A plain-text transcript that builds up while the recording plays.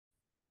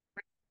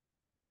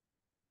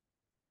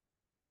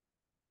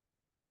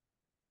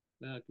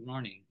Good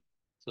morning.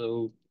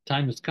 So,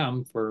 time has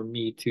come for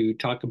me to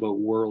talk about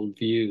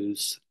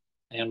worldviews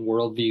and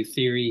worldview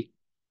theory,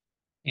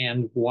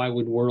 and why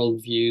would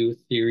worldview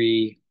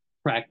theory,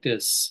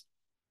 practice,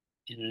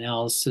 and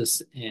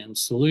analysis and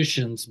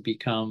solutions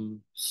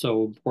become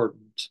so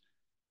important?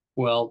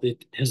 Well,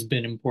 it has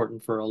been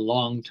important for a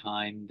long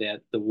time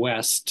that the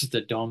West,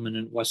 the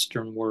dominant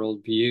Western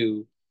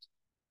worldview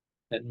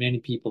that many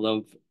people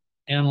have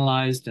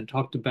analyzed and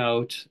talked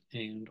about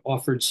and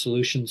offered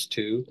solutions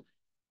to,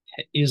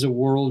 is a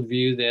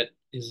worldview that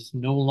is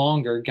no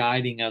longer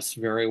guiding us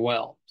very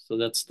well. So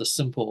that's the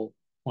simple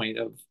point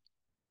of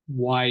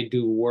why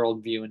do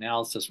worldview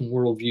analysis, and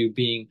worldview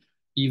being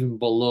even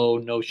below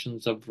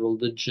notions of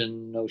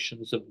religion,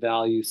 notions of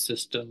value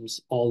systems,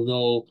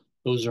 although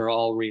those are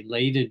all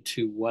related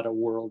to what a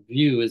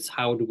worldview is.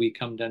 How do we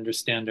come to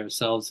understand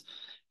ourselves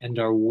and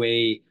our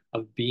way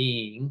of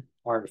being,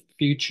 our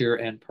future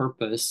and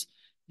purpose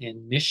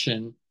and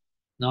mission,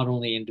 not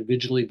only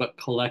individually, but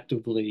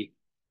collectively?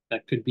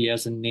 That could be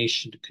as a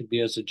nation, it could be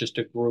as just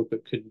a group,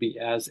 it could be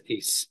as a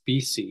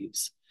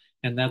species.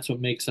 And that's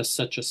what makes us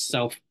such a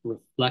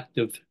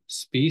self-reflective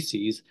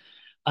species,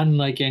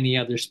 unlike any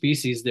other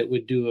species that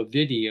would do a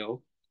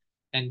video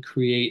and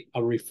create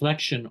a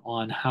reflection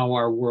on how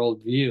our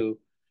worldview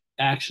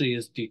actually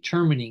is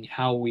determining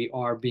how we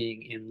are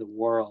being in the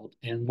world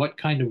and what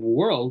kind of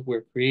world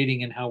we're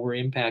creating and how we're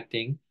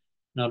impacting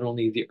not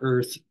only the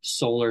Earth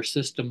solar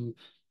system,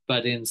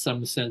 but in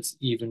some sense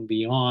even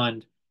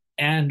beyond,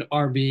 and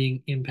are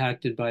being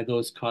impacted by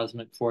those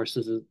cosmic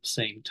forces at the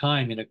same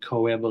time in a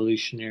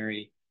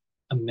co-evolutionary,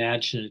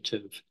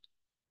 imaginative,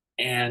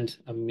 and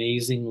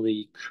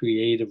amazingly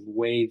creative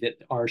way that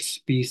our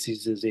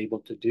species is able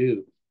to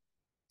do.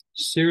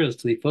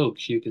 Seriously,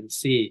 folks, you can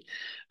see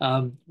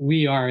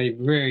we are a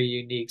very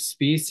unique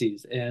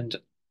species, and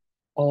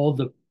all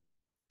the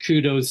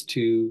kudos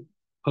to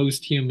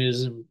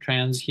post-humanism,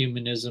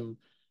 transhumanism,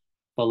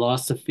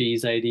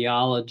 philosophies,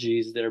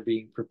 ideologies that are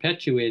being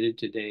perpetuated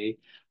today.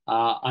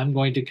 I'm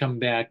going to come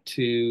back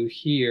to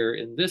here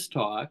in this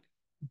talk,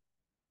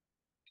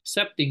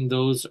 accepting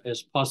those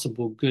as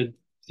possible good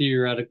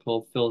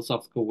theoretical,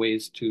 philosophical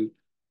ways to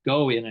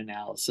go in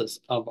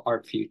analysis of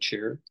our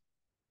future.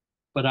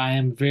 But I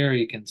am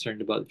very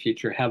concerned about the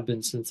future, have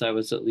been since I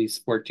was at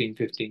least 14,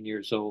 15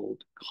 years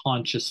old,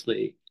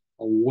 consciously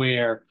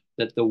aware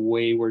that the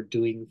way we're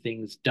doing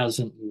things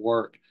doesn't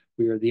work.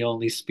 We are the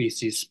only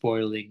species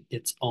spoiling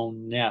its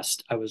own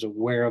nest. I was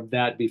aware of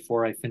that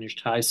before I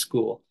finished high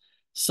school.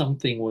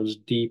 Something was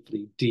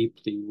deeply,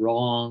 deeply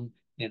wrong,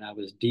 and I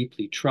was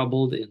deeply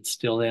troubled and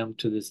still am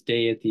to this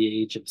day at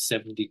the age of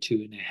 72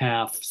 and a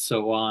half,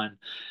 so on,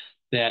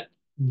 that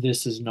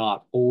this is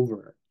not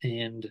over.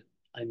 And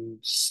I'm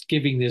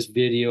giving this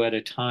video at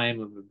a time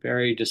of a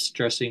very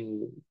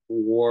distressing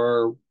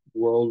war,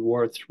 World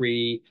War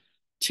III,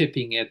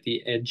 tipping at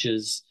the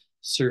edges,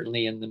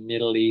 certainly in the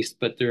Middle East,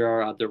 but there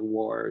are other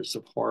wars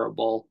of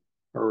horrible,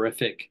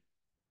 horrific,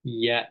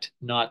 yet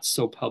not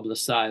so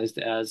publicized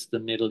as the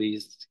Middle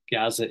East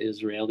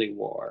Gaza-Israeli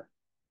war.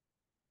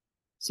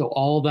 So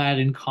all that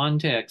in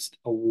context,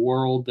 a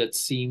world that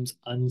seems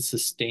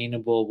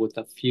unsustainable with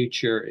a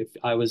future. If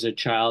I was a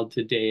child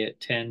today at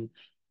 10,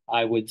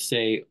 I would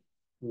say,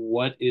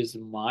 what is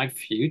my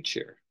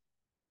future?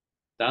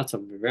 That's a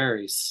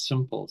very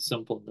simple,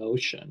 simple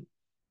notion.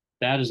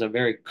 That is a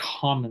very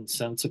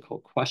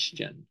commonsensical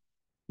question.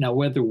 Now,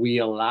 whether we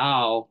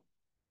allow,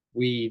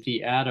 we,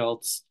 the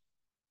adults,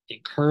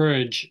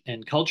 encourage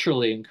and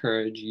culturally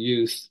encourage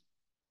youth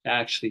to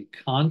actually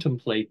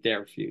contemplate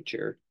their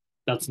future,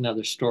 that's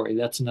another story.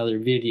 That's another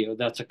video.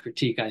 That's a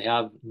critique I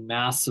have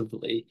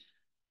massively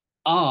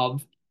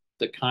of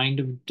the kind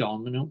of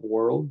dominant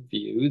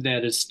worldview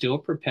that is still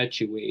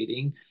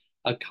perpetuating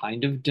a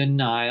kind of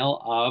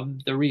denial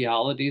of the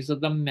realities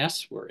of the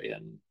mess we're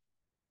in.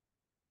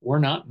 We're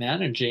not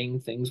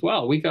managing things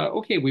well. We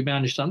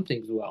manage some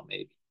things well,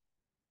 maybe.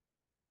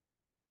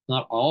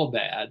 Not all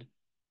bad,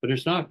 but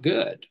it's not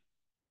good.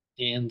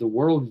 And the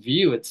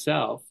worldview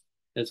itself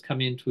has come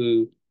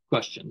into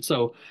question.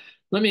 So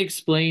let me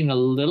explain a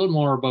little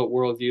more about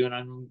worldview.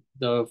 And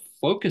the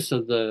focus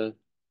of the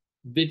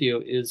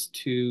video is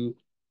to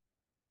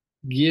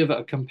give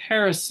a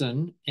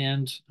comparison,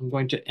 and I'm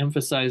going to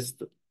emphasize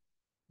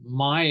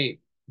my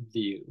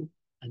view,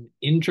 an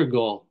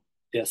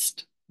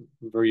integralist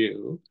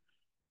view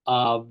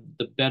of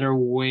the better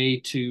way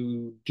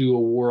to do a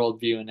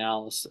worldview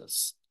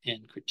analysis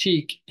and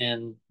critique,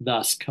 and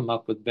thus come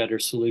up with better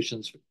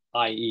solutions,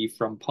 i.e.,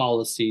 from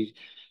policy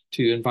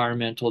to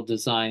environmental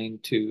design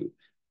to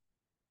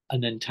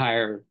an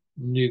entire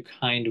new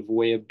kind of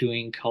way of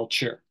doing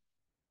culture.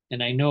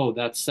 And I know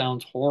that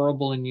sounds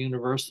horrible and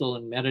universal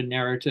and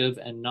meta-narrative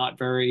and not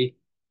very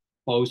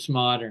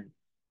postmodern,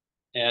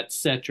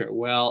 etc.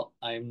 Well,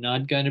 I'm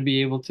not going to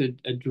be able to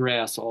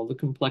address all the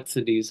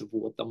complexities of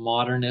what the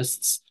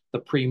modernists, the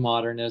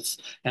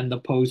pre-modernists, and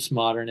the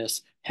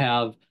postmodernists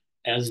have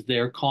as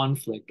their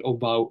conflict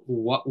about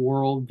what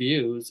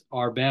worldviews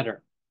are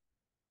better.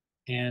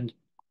 And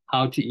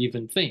how to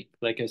even think.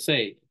 Like I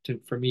say,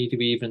 for me to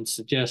even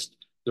suggest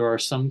there are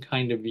some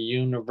kind of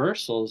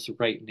universals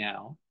right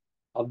now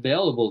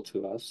available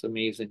to us,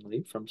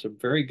 amazingly, from some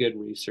very good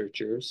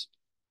researchers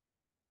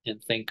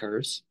and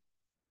thinkers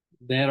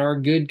that are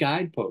good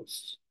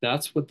guideposts.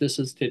 That's what this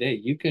is today.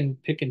 You can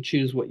pick and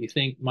choose what you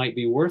think might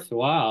be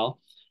worthwhile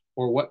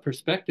or what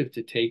perspective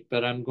to take,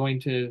 but I'm going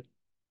to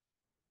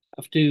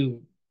have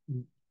to,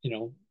 you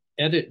know,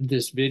 edit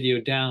this video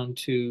down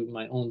to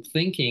my own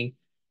thinking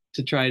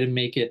to try to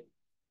make it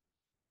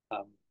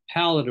um,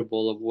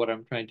 palatable of what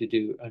I'm trying to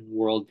do in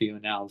worldview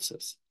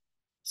analysis.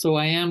 So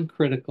I am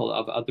critical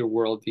of other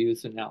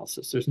worldviews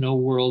analysis. There's no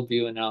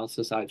worldview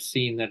analysis I've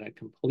seen that I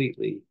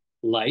completely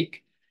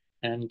like,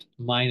 and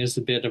mine is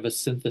a bit of a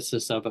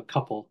synthesis of a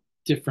couple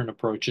different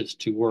approaches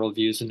to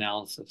worldviews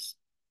analysis.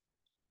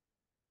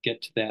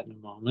 Get to that in a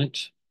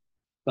moment.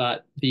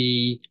 But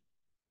the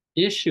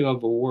issue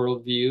of a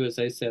worldview, as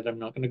I said, I'm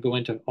not going to go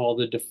into all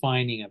the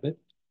defining of it.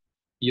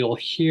 You'll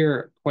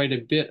hear quite a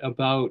bit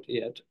about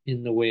it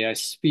in the way I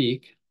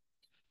speak,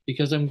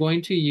 because I'm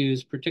going to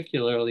use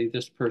particularly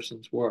this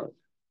person's work.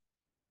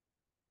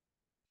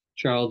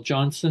 Charles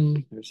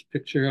Johnston, there's a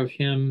picture of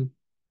him,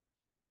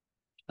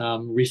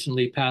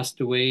 recently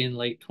passed away in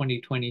late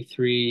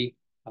 2023,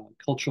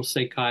 cultural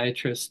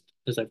psychiatrist,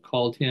 as I've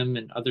called him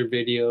in other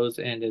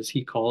videos, and as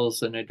he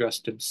calls and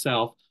addressed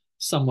himself,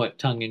 somewhat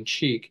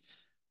tongue-in-cheek,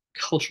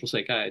 cultural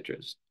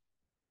psychiatrist.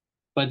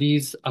 But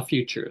he's a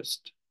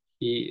futurist.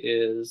 He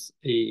is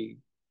a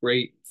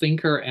great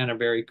thinker and a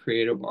very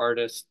creative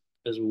artist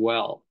as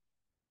well.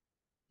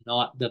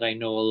 Not that I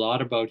know a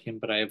lot about him,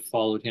 but I have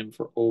followed him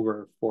for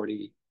over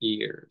 40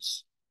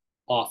 years,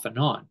 off and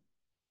on.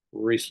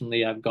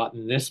 Recently, I've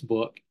gotten this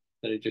book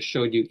that I just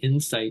showed you,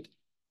 Insight,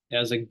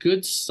 as a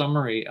good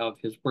summary of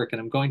his work.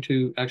 And I'm going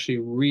to actually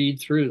read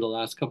through the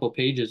last couple of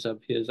pages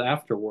of his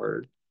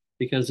afterword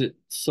because it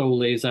so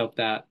lays out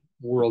that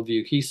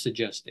worldview he's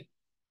suggesting.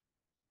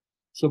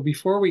 So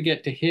before we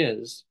get to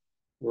his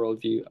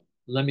worldview,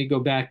 let me go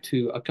back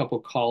to a couple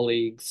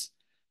colleagues.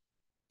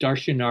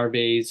 Darcia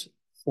Narvaez,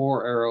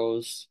 Four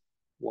Arrows,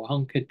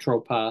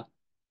 Wahankatropa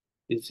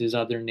is his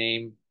other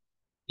name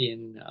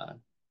in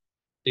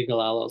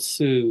Iglalal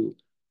Sioux,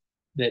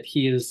 that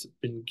he has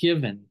been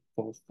given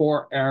for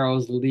Four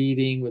Arrows,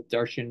 leading with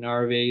Darcia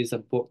Narvaez, a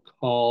book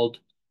called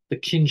The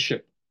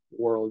Kinship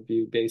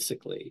Worldview,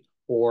 basically,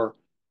 or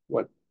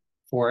what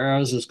Four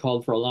Arrows is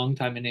called for a long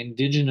time an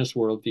indigenous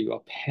worldview, a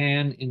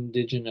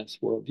pan-indigenous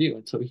worldview.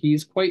 And so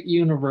he's quite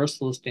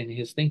universalist in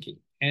his thinking.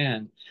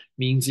 Pan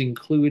means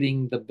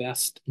including the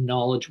best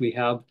knowledge we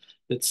have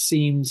that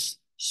seems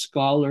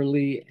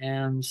scholarly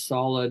and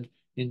solid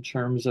in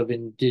terms of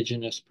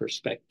indigenous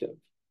perspective,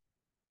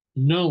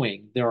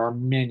 knowing there are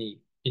many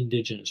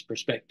indigenous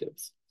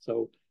perspectives.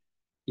 So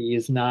he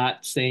is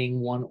not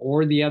saying one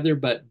or the other,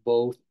 but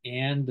both.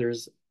 And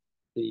there's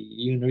the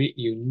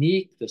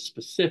unique, the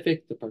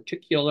specific, the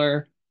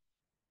particular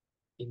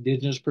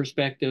indigenous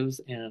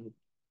perspectives and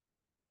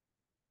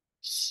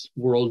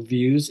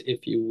worldviews,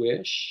 if you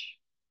wish.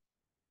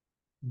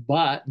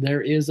 But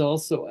there is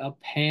also a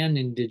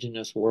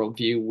pan-indigenous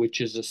worldview, which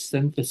is a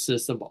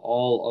synthesis of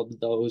all of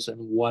those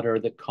and what are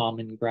the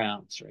common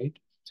grounds, right?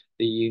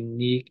 The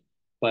unique,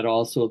 but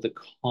also the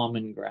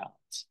common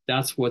grounds.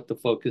 That's what the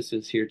focus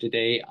is here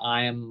today.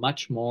 I am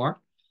much more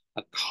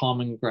a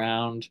common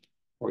ground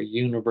or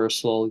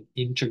universal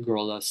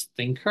integralist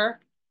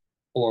thinker,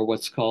 or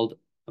what's called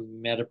a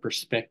meta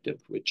perspective,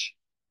 which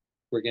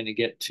we're going to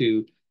get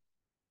to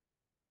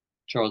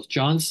Charles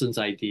Johnston's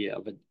idea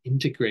of an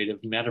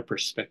integrative meta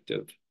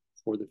perspective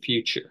for the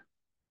future,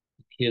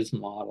 his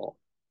model,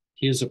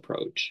 his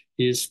approach,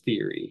 his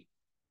theory,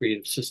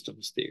 creative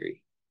systems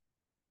theory.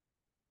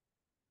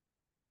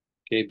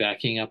 Okay,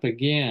 backing up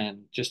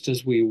again, just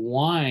as we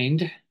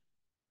wind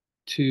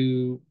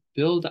to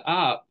build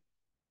up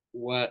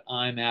what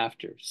I'm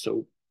after.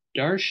 So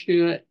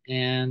Darcia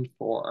and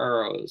Four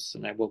Arrows,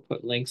 and I will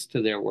put links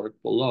to their work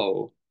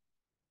below.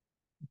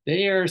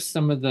 They are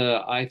some of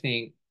the, I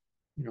think,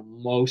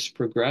 most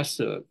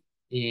progressive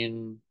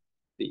in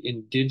the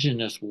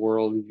indigenous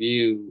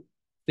worldview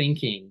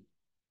thinking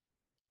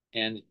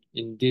and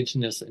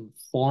indigenous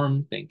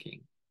informed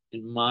thinking.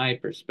 In my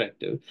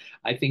perspective,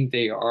 I think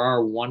they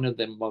are one of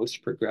the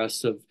most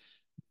progressive,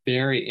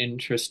 very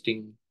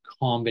interesting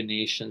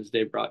combinations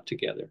they brought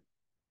together.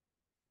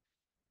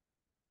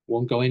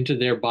 Won't go into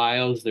their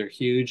bios, they're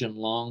huge and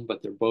long,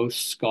 but they're both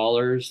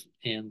scholars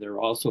and they're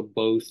also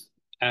both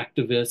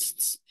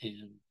activists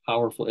and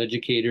powerful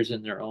educators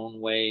in their own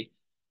way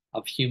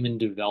of human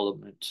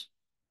development,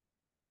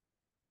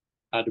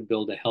 how to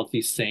build a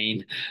healthy,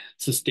 sane,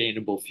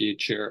 sustainable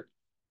future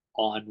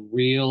on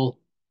real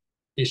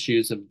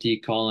issues of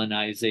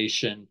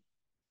decolonization,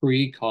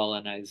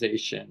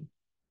 pre-colonization.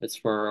 As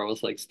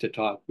Farrows likes to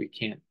talk, we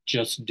can't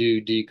just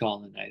do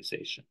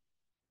decolonization.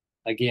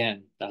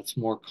 Again, that's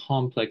more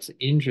complex,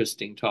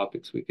 interesting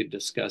topics we could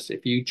discuss.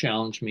 If you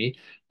challenge me,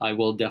 I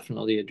will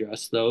definitely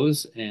address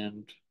those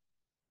and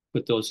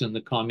put those in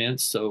the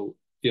comments. So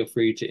feel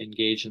free to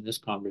engage in this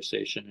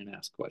conversation and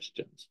ask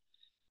questions.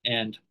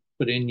 And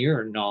put in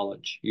your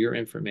knowledge, your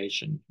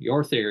information,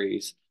 your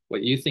theories,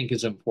 what you think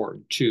is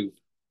important to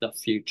the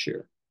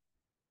future,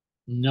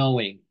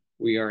 knowing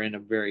we are in a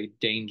very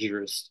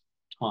dangerous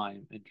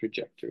time and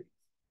trajectory.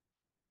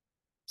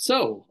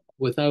 So,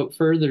 without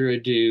further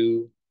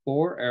ado,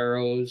 Four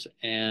Arrows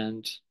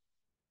and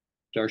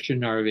Darcia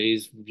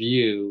Narvaez'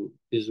 view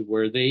is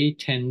where they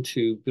tend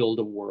to build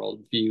a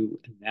worldview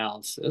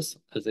analysis,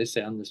 as I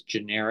say, on this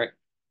generic,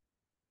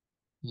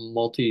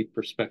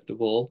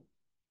 multi-perspectival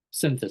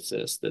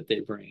synthesis that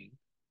they bring.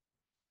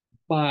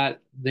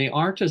 But they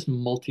aren't as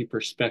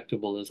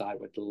multi-perspectival as I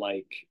would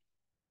like.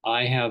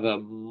 I have a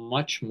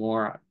much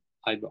more,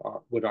 I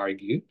would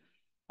argue,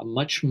 a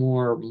much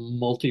more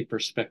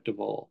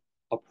multi-perspectival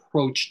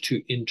approach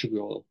to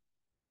integral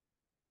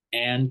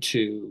and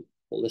to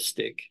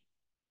holistic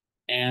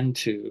and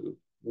to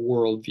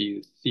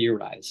worldview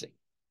theorizing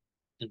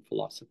in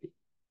philosophy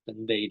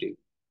than they do.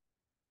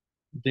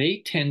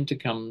 They tend to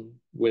come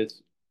with,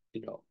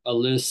 a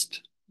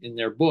list in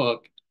their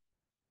book,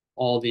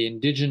 all the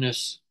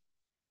indigenous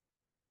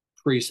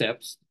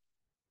precepts,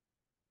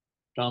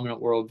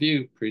 dominant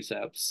worldview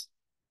precepts,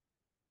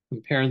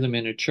 compare them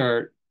in a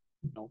chart,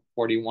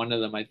 41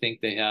 of them I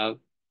think they have,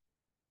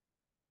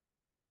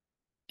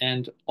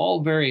 and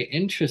all very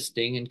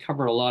interesting and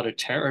cover a lot of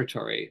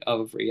territory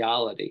of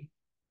reality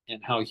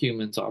and how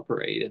humans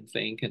operate and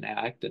think and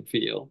act and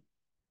feel.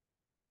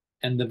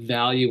 And the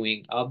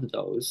valuing of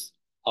those,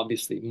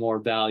 obviously more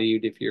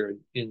valued if you're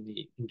in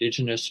the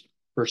indigenous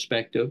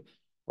perspective,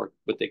 or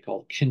what they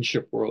call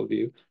kinship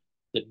worldview,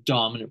 the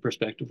dominant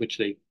perspective, which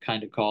they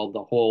kind of call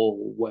the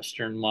whole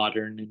Western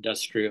modern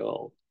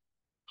industrial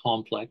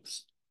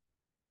complex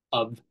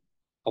of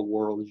a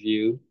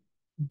worldview.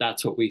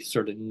 That's what we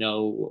sort of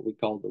know, what we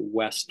call the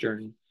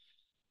Western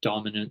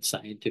dominant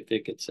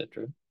scientific,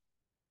 etc.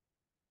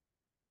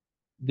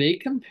 They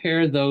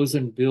compare those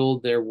and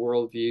build their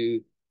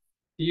worldview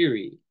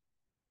theory.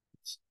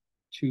 It's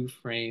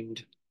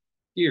two-framed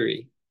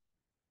theory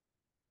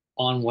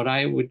on what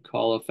I would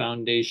call a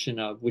foundation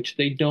of, which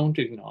they don't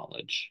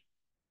acknowledge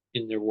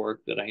in their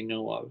work that I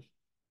know of.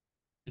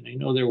 And I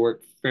know their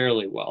work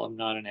fairly well. I'm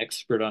not an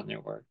expert on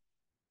their work,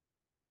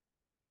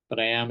 but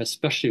I am,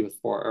 especially with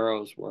Four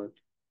Arrows' work,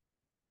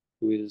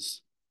 who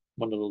is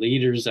one of the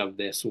leaders of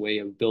this way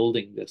of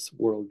building this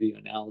worldview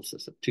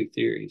analysis of two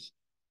theories.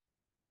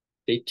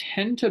 They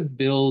tend to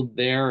build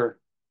their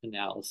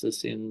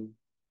analysis in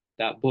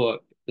that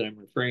book that I'm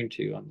referring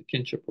to on the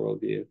kinship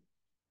worldview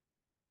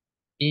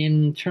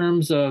in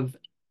terms of,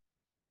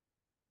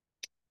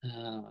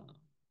 how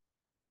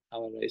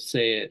would I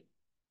say it,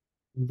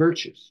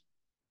 virtues.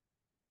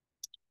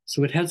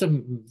 So it has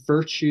a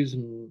virtues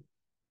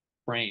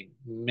frame,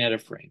 meta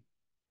frame,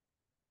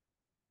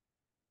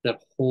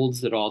 that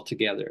holds it all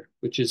together,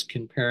 which is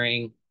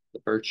comparing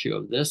the virtue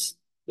of this,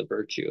 the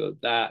virtue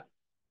of that,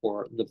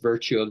 or the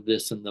virtue of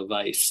this and the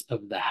vice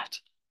of that,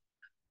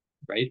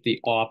 right? The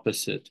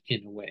opposite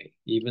in a way,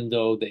 even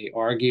though they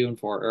argue, and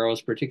Four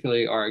Arrows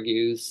particularly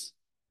argues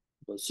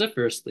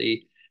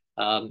vociferously,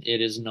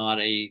 it is not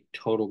a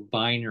total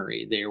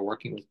binary they are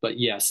working with, but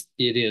yes,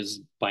 it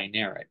is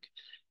binaric.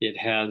 It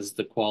has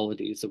the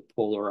qualities of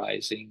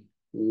polarizing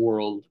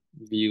world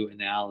view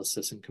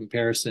analysis and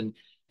comparison.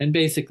 And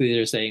basically,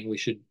 they're saying we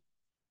should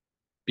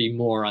be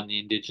more on the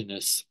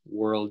indigenous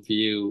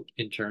worldview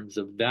in terms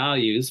of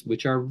values,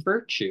 which are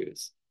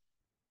virtues.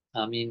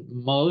 I mean,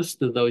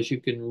 most of those you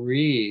can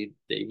read,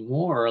 they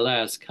more or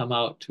less come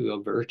out to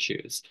a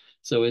virtues.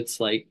 So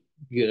it's like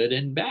good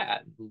and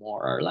bad,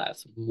 more or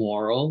less,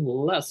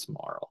 moral, less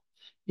moral,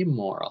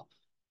 immoral.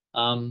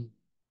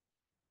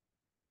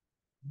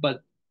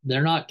 But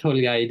they're not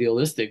totally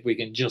idealistic. We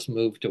can just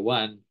move to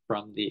one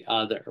from the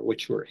other,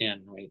 which we're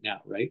in right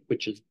now, right?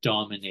 Which is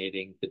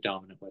dominating the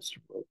dominant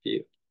Western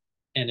worldview.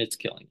 And it's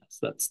killing us.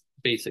 That's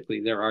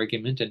basically their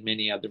argument, and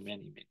many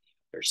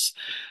others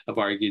have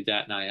argued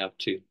that, and I have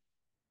too.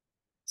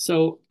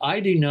 So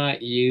I do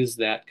not use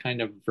that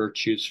kind of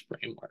virtues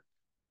framework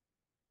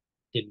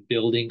in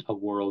building a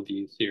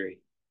worldview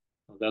theory.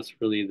 Well, that's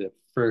really the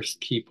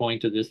first key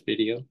point of this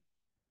video,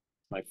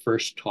 my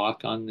first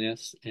talk on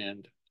this,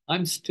 and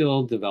I'm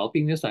still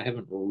developing this. I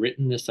haven't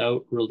written this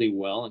out really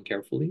well and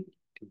carefully,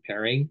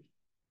 comparing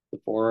the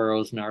Four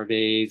Arrows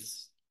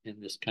Narvaez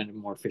and this kind of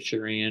more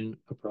Fisherian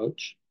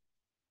approach,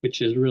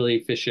 which is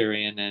really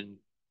Fisherian and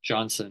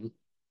Johnston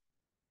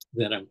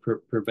that I'm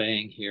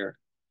purveying here.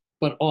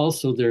 But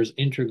also there's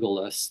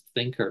integralist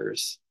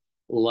thinkers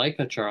like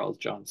a Charles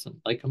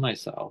Johnston, like a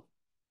myself,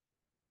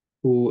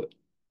 who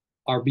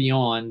are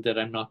beyond that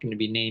I'm not going to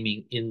be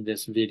naming in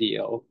this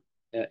video.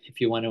 If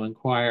you want to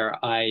inquire,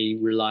 I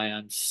rely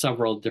on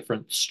several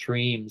different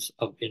streams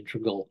of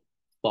integral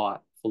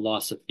thought,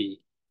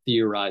 philosophy,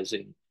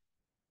 theorizing,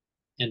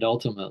 and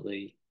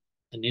ultimately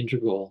an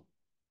integral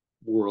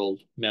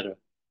world meta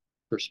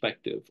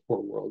perspective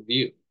or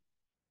worldview.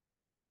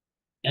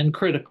 And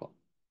critical,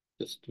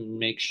 just to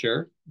make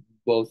sure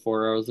both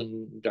Four Arrows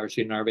and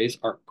Darcia Narvaez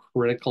are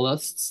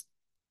criticalists.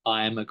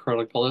 I am a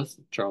criticalist.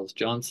 Charles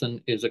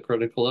Johnson is a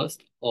criticalist,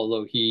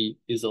 although he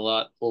is a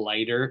lot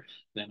lighter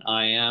than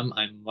I am.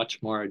 I'm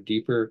much more a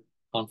deeper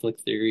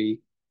conflict theory,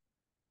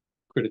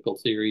 critical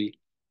theory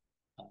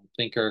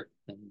thinker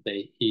than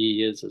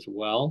he is as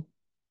well.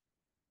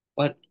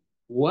 But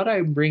what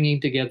I'm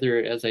bringing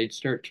together as I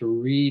start to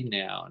read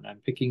now, and I'm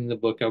picking the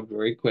book up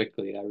very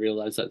quickly. I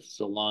realize that's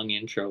a long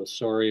intro.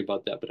 Sorry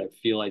about that, but I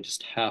feel I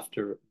just have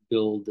to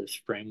build this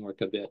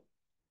framework a bit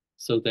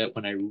so that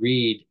when I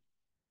read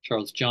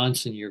Charles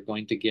Johnson, you're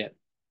going to get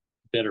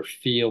a better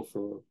feel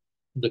for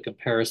the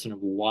comparison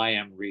of why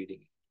I'm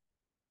reading.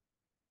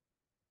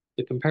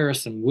 The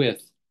comparison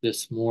with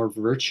this more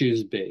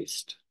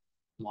virtues-based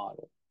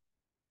model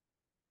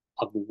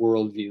of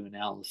worldview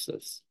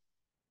analysis.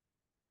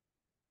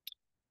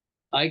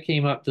 I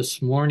came up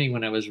this morning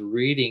when I was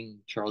reading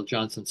Charles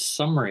Johnson's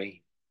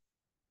summary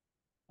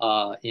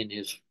in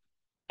his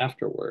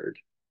afterword.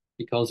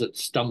 He calls it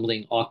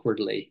stumbling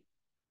awkwardly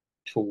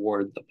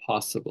toward the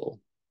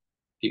possible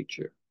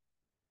future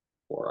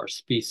for our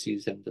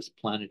species and this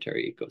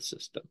planetary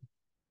ecosystem.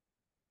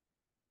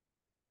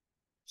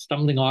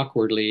 Stumbling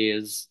awkwardly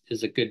is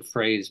a good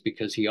phrase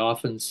because he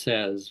often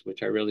says,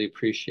 which I really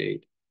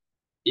appreciate,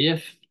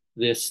 if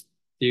this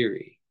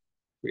theory,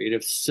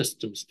 creative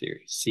systems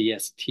theory,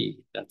 CST,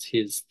 that's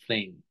his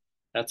thing,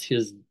 that's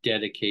his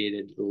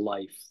dedicated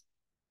life,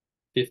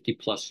 50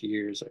 plus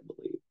years, I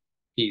believe.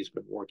 He's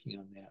been working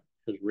on that,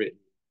 has written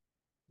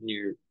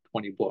near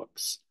 20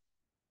 books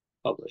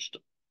published,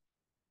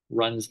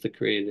 runs the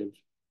creative,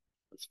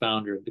 was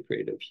founder of the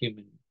Creative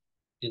Human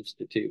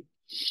Institute.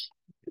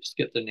 Just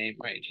get the name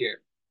right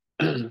here,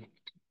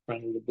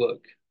 front of the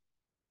book.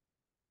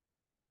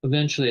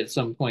 Eventually, at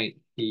some point,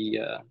 the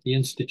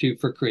Institute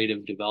for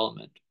Creative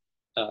Development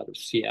out of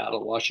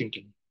Seattle,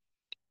 Washington.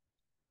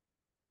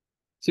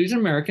 So he's an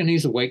American.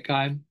 He's a white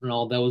guy and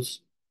all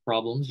those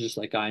problems, just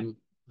like I'm,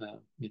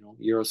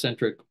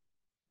 Eurocentric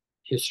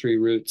history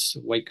roots,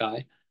 white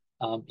guy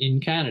in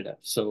Canada.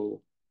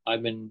 So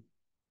I've been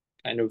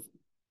kind of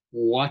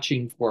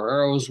watching for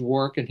Arrow's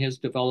work and his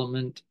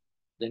development.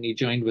 Then he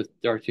joined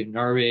with Darcia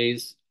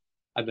Narvaez.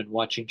 I've been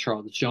watching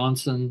Charles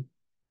Johnson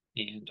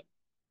and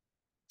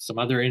some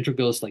other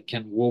integralists like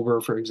Ken Wilber,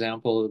 for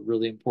example,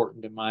 really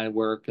important in my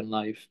work and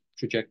life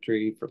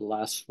trajectory for the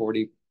last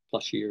 40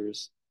 plus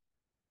years.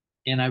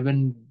 And I've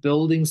been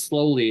building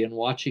slowly and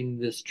watching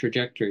this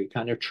trajectory,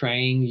 kind of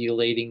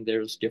triangulating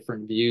those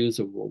different views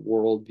of a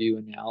worldview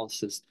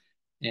analysis.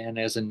 And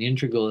as an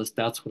integralist,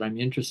 that's what I'm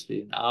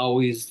interested in,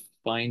 always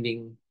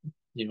finding,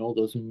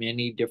 those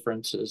many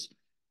differences,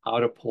 how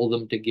to pull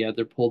them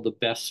together, pull the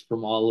best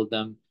from all of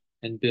them,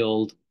 and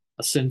build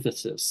a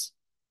synthesis,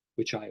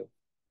 which I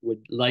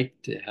would like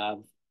to have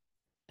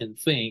and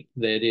think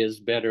that is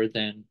better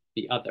than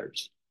the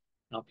others.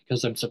 Not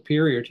because I'm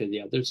superior to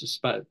the others,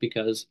 but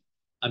because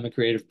I'm a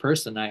creative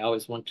person. I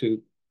always want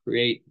to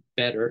create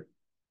better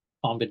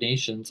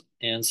combinations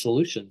and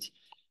solutions.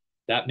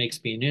 That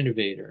makes me an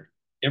innovator.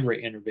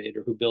 Every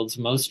innovator who builds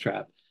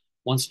Mousetrap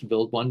wants to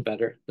build one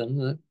better than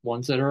the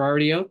ones that are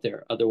already out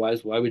there.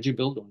 Otherwise, why would you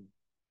build one?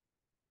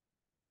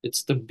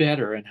 It's the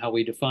better and how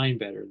we define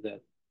better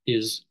that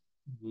is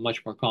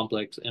much more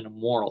complex and a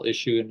moral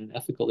issue and an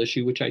ethical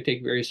issue, which I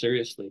take very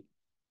seriously.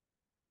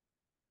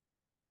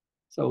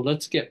 So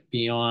let's get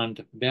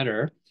beyond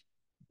better,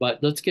 but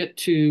let's get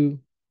to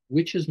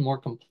which is more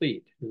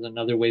complete is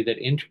another way that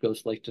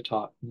integralists like to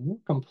talk. More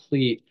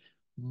complete,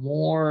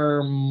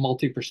 more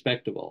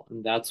multi-perspectival.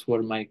 And that's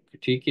what my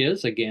critique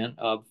is, again,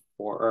 of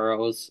For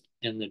Arrows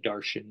and the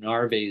Darcia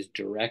Narvaez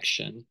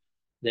direction,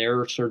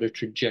 their sort of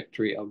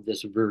trajectory of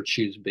this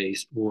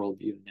virtues-based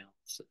worldview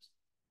analysis.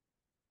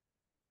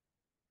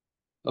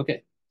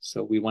 Okay,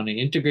 so we want to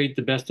integrate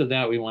the best of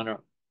that. We want to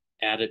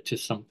add it to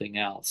something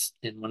else.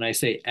 And when I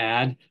say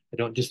add, I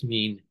don't just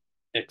mean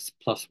X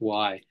plus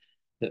Y.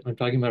 That I'm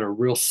talking about a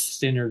real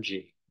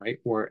synergy, right?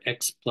 Where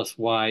X plus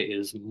Y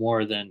is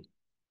more than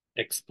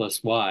X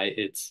plus Y.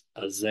 It's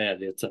a Z.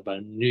 It's of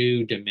a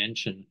new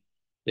dimension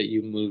that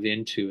you move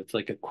into. It's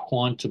like a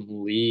quantum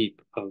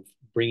leap of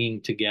bringing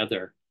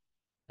together.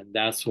 And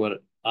that's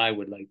what I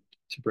would like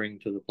to bring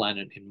to the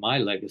planet in my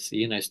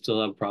legacy. And I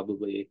still have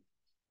probably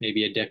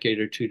maybe a decade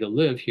or two to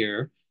live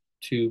here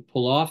to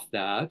pull off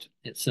that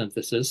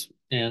synthesis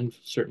and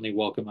certainly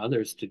welcome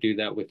others to do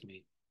that with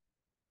me.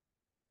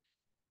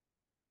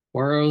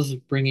 Whereas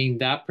bringing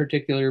that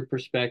particular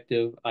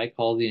perspective, I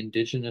call the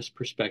indigenous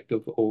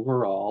perspective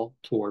overall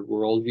toward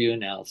worldview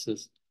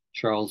analysis.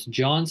 Charles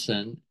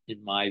Johnson,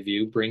 in my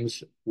view,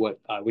 brings what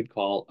I would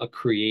call a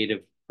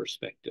creative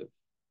perspective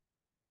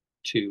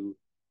to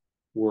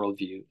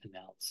worldview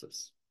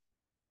analysis.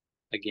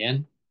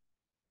 Again,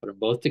 put them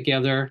both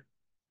together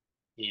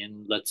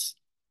and let's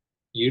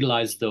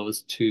utilize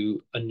those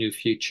to a new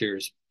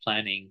futures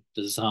planning,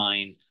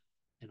 design,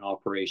 and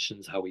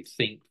operations, how we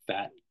think,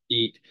 fat,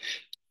 eat,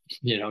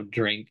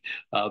 drink,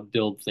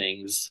 build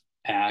things,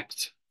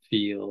 act,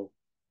 feel,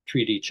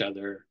 treat each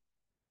other,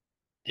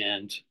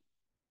 and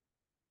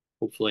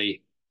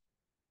hopefully,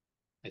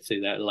 I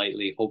say that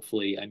lightly,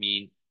 hopefully, I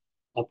mean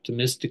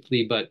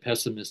optimistically but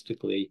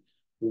pessimistically,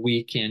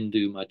 we can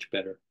do much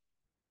better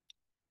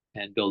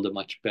and build a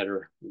much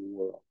better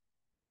world.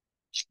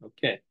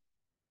 Okay,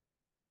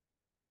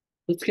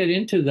 let's get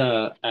into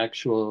the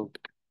actual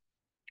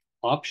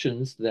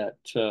options that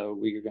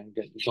we are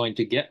going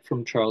to get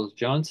from Charles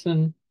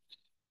Johnson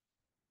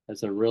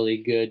as a really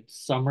good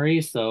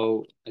summary.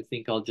 So I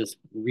think I'll just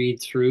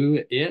read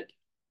through it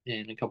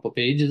in a couple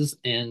pages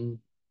and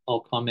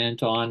I'll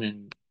comment on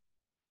and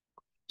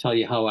tell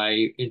you how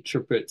I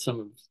interpret some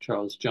of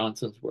Charles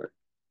Johnson's work.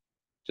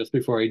 Just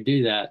before I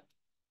do that,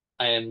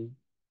 I am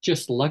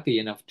just lucky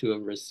enough to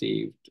have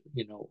received,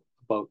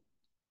 about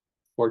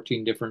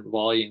 14 different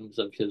volumes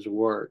of his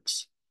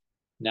works.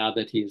 Now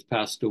that he has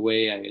passed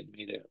away, I had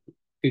made a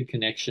good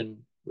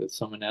connection with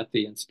someone at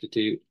the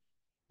Institute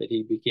that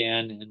he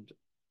began, and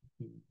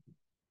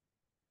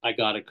I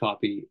got a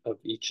copy of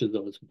each of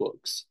those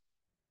books,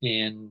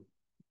 and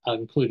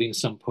including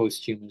some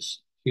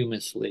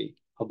posthumously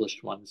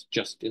published ones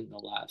just in the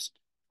last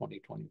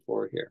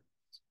 2024 here.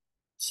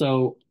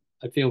 So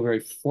I feel very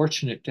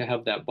fortunate to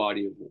have that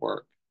body of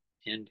work,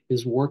 and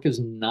his work is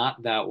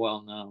not that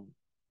well known.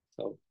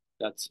 So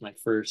that's my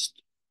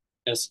first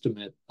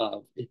estimate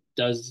of it.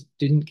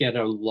 Didn't get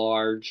a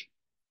large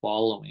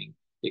following.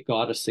 It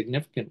got a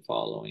significant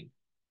following,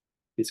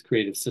 his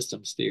creative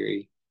systems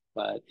theory,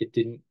 but it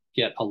didn't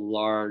get a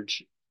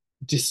large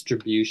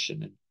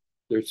distribution. And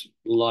there's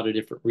a lot of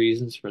different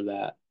reasons for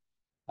that.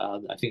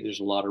 I think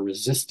there's a lot of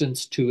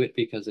resistance to it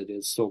because it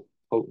is so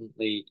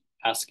potently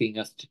asking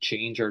us to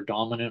change our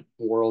dominant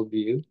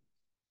worldview.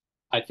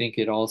 I think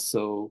it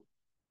also,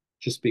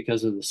 just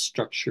because of the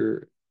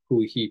structure,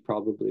 who he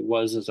probably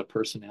was as a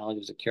personality,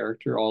 as a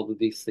character, all of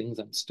these things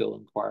I'm still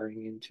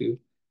inquiring into.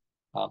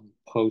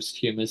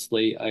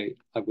 Posthumously, I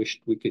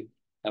wished we could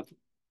have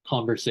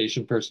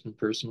conversation person to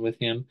person with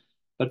him,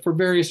 but for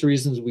various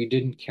reasons, we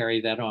didn't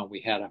carry that on. We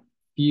had a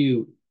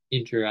few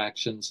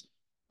interactions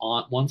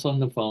once on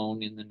the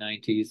phone in the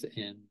 90s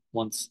and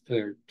once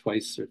or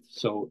twice or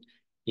so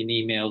in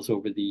emails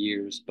over the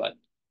years, but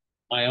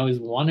I always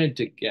wanted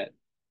to get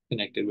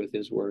connected with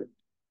his work.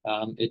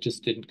 It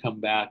just didn't come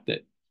back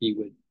that he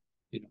would,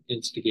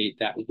 instigate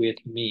that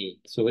with me.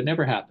 So it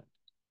never happened.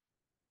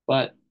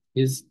 But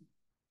his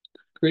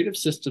creative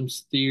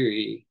systems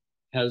theory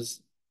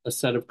has a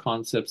set of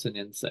concepts and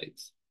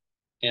insights.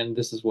 And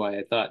this is why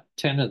I thought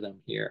 10 of them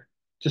here,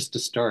 just to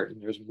start,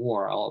 and there's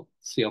more. I'll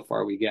see how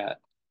far we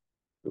get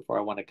before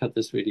I want to cut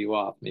this video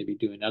off, maybe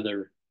do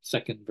another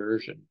second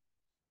version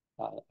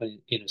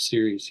in a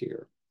series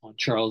here on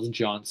Charles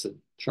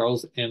Johnson,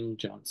 Charles M.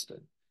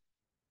 Johnston,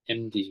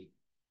 MD.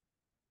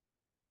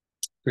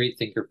 Great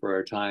thinker for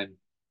our time.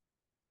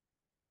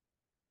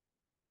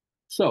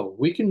 So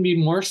we can be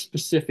more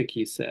specific,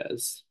 he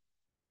says,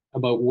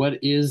 about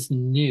what is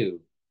new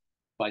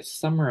by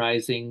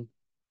summarizing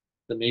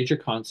the major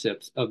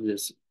concepts of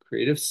this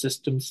creative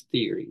systems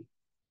theory,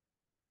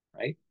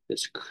 right?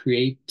 This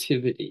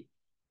creativity.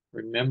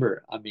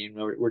 Remember, I mean,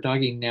 we're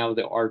talking now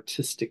the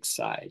artistic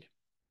side.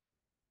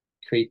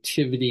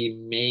 Creativity,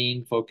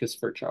 main focus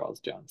for Charles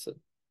Johnson,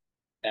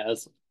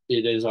 as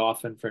it is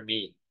often for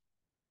me.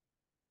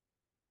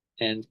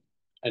 And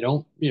I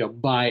don't,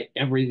 buy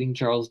everything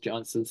Charles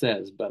Johnson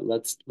says, but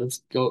let's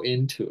go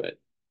into it.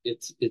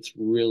 It's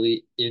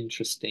really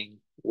interesting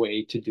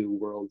way to do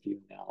worldview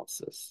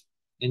analysis.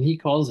 And he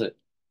calls it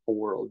a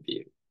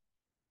worldview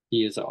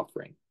he is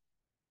offering.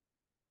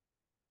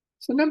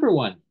 So number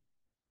one,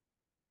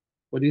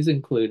 what is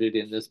included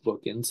in this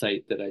book,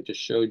 Insight, that I just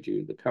showed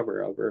you the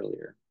cover of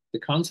earlier, the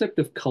concept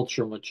of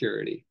cultural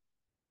maturity,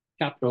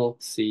 capital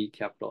C,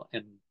 capital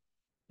M.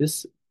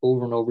 This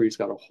over and over, he's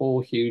got a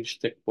whole huge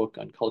thick book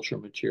on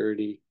cultural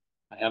maturity.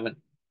 I haven't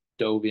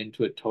dove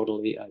into it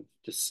totally. I've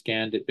just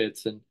scanned it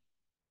bits, and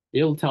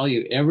it'll tell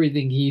you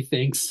everything he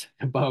thinks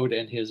about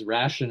and his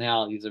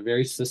rationale. He's a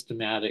very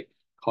systematic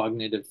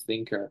cognitive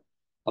thinker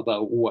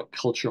about what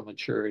cultural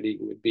maturity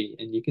would be.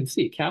 And you can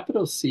see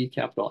capital C,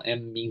 capital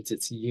M means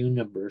it's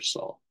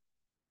universal.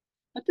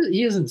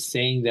 He isn't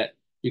saying that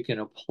you can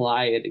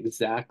apply it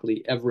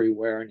exactly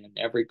everywhere and in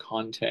every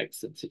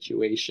context and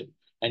situation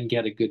and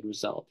get a good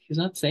result. He's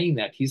not saying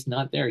that. He's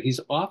not there.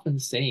 He's often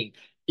saying,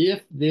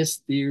 if this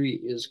theory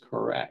is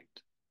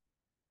correct,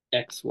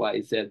 X,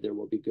 Y, Z, there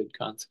will be good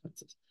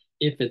consequences.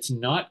 If it's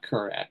not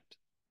correct,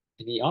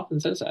 and he often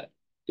says that,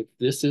 if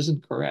this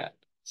isn't correct.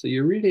 So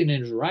you read it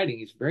in his writing,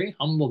 he's very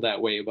humble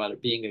that way about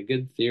it being a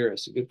good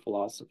theorist, a good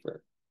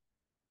philosopher.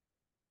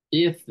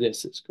 If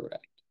this is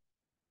correct.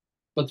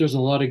 But there's a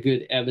lot of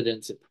good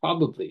evidence it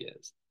probably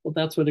is. Well,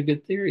 that's what a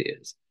good theory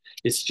is.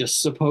 It's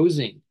just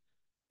supposing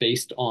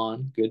based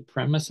on good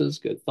premises,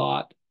 good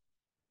thought.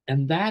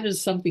 And that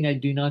is something I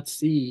do not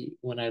see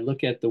when I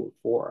look at the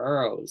Four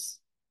Arrows,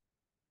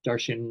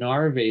 Darcia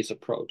Narvaez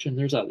approach, and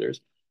there's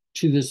others,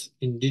 to this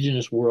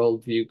indigenous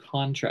worldview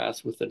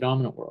contrast with the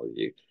dominant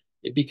worldview.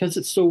 Because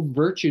it's so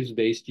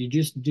virtues-based, you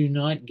just do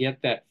not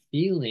get that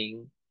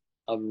feeling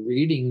of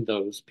reading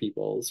those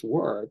people's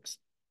works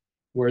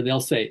where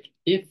they'll say,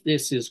 if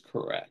this is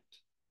correct,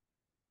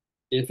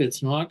 if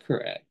it's not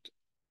correct,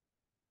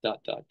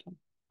 dot dot dot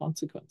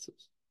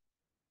consequences.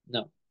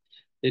 No,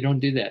 they don't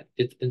do that.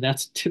 And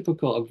that's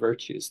typical of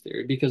virtues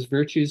theory, because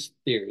virtues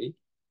theory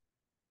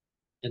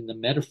and the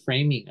meta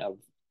framing of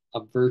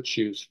a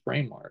virtues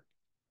framework,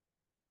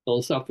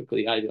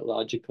 philosophically,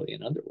 ideologically,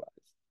 and otherwise,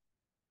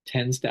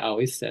 tends to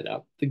always set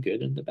up the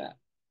good and the bad.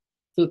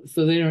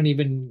 So they don't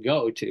even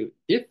go to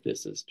if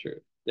this is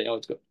true. They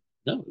always go,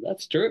 no,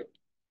 that's true.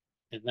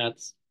 And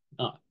that's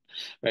not,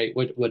 right?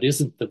 What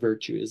isn't the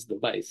virtue is the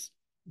vice.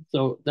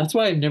 So that's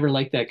why I've never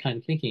liked that kind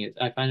of thinking.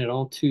 I find it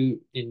all too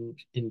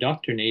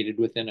indoctrinated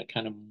within a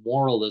kind of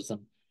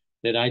moralism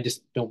that I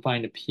just don't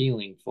find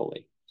appealing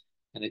fully.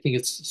 And I think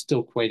it's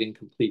still quite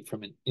incomplete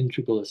from an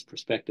integralist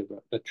perspective,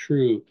 a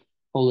true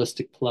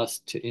holistic plus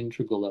to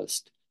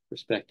integralist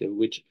perspective,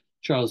 which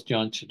Charles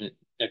Johnson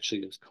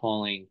actually is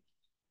calling,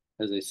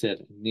 as I said,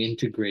 an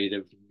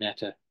integrative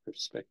meta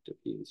perspective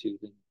he was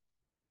using.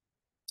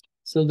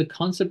 So the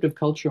concept of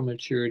cultural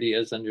maturity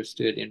as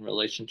understood in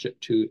relationship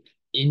to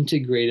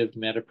integrative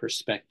meta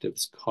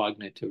perspectives,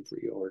 cognitive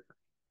reordering.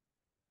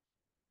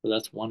 So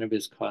that's one of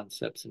his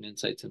concepts and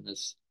insights in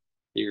this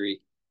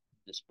theory,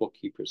 this book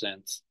he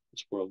presents,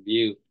 this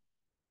worldview.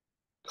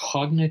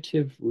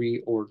 Cognitive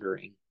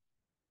reordering.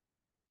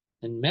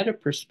 And meta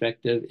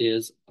perspective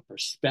is a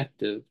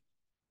perspective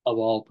of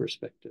all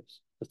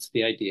perspectives. That's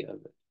the idea of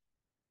it.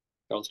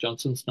 Charles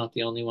Johnson's not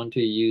the only one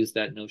to use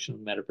that notion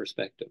of meta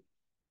perspective.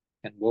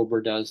 And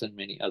Wilbur does, and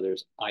many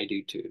others. I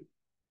do too.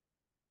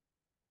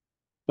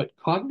 But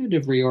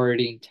cognitive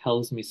reordering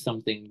tells me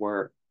something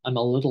where I'm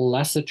a little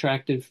less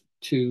attractive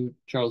to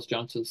Charles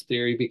Johnson's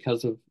theory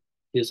because of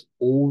his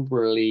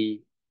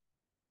overly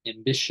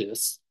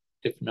ambitious,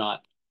 if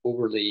not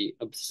overly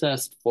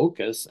obsessed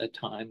focus at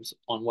times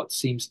on what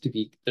seems to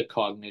be the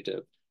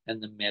cognitive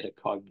and the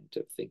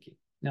metacognitive thinking.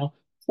 Now,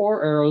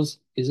 Four Arrows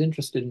is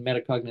interested in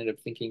metacognitive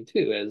thinking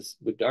too, as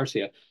with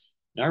Darcia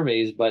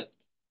Narvaez, but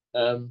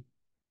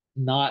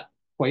not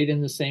quite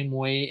in the same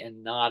way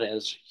and not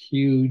as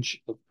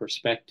huge of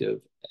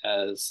perspective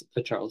as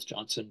a Charles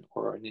Johnson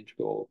or an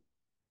integral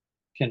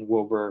Ken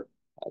Wilber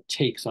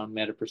takes on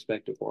meta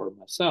perspective or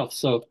myself.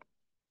 So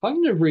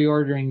cognitive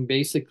reordering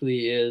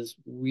basically is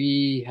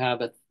we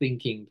have a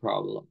thinking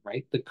problem,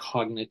 right? The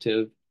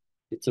cognitive,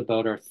 it's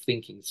about our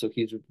thinking. So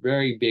he's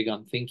very big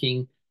on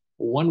thinking.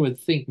 One would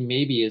think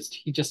maybe is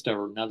he just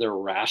another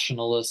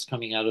rationalist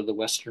coming out of the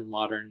Western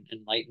modern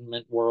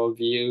Enlightenment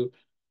worldview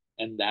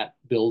and that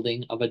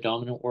building of a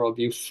dominant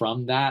worldview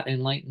from that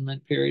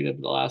Enlightenment period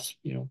of the last,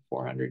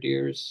 400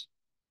 years,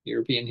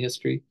 European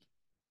history.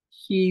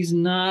 He's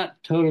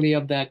not totally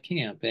of that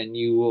camp, and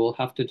you will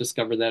have to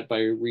discover that by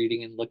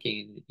reading and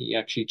looking. He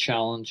actually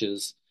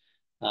challenges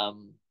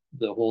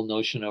the whole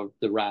notion of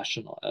the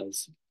rational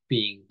as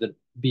being the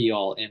be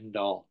all end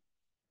all.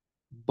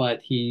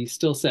 But he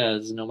still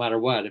says, no matter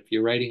what, if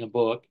you're writing a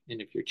book and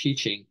if you're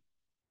teaching,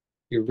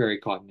 you're very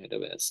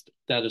cognitivist.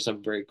 That is a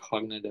very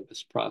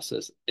cognitivist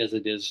process, as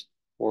it is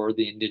for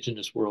the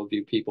indigenous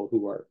worldview people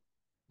who are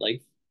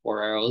like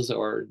Four Arrows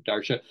or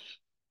Darcia,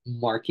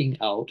 marking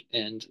out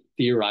and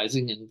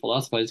theorizing and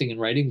philosophizing and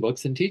writing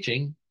books and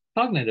teaching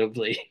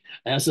cognitively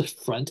as a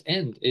front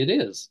end. It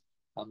is.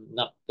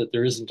 Not that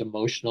there isn't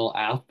emotional,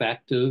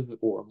 affective,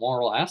 or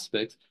moral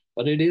aspects,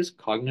 but it is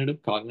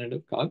cognitive,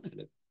 cognitive,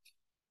 cognitive.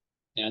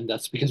 And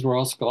that's because we're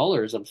all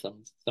scholars of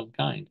some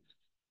kind.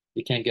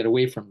 You can't get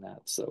away from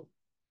that. So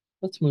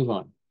let's move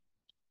on.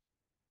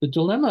 The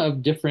dilemma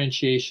of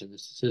differentiation.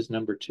 This is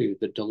number 2,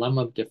 the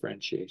dilemma of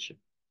differentiation.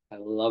 I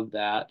love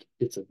that.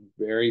 It's a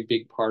very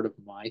big part of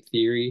my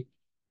theory.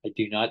 I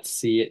do not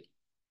see it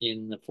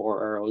in the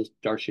Four Arrows,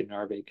 Darcia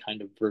Narvaez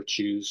kind of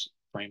virtues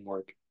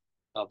framework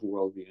of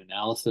worldview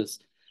analysis.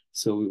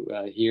 So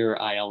here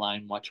I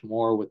align much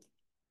more with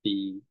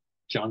the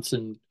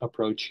Johnson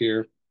approach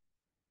here.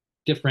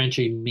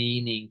 Differentiate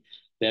meaning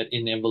that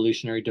in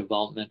evolutionary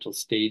developmental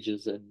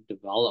stages and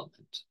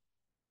development,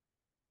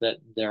 that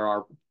there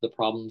are the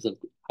problems of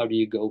how do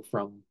you go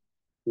from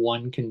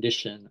one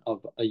condition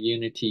of a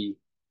unity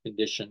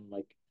condition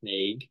like an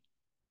egg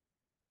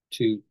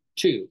to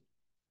two.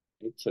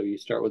 Right? So you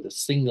start with a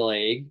single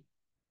egg,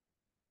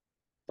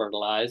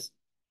 fertilized,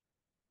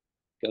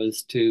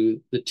 goes to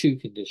the two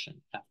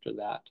condition after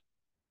that.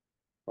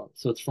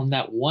 So it's from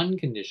that one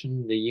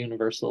condition, the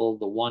universal,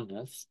 the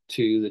oneness,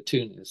 to the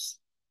two-ness.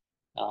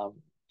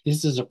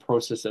 This is a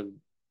process of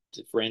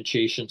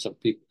differentiation. Some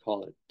people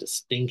call it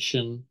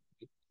distinction.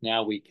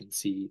 Now we can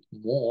see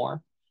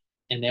more.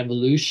 And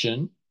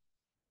evolution,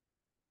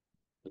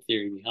 the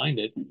theory behind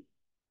it,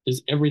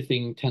 is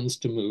everything tends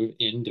to move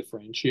in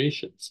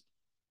differentiations.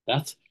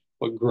 That's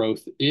what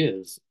growth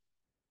is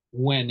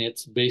when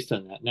it's based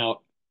on that.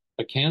 Now,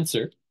 a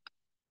cancer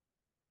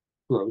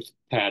growth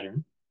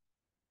pattern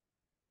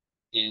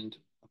and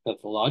a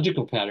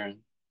pathological pattern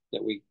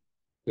that we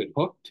could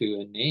hook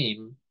to and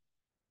name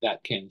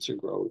that cancer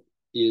growth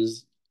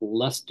is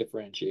less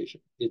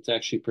differentiation. It's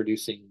actually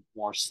producing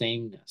more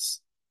sameness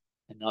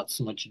and not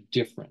so much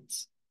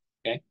difference.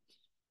 Okay.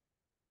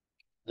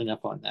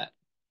 Enough on that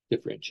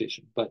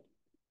differentiation. But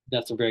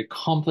that's a very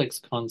complex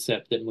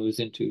concept that moves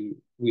into,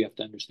 we have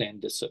to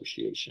understand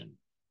dissociation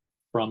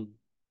from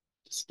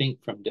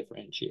distinct from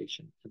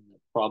differentiation and the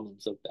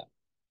problems of that.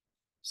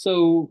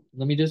 So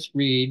let me just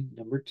read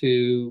number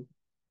 2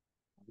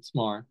 once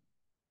more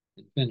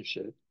and finish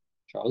it.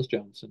 Charles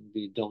Johnson,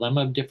 The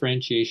Dilemma of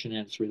Differentiation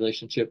and Its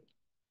Relationship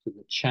to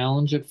the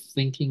Challenge of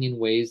Thinking in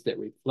Ways That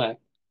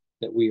Reflect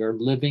that We Are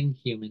Living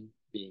Human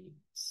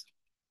Beings.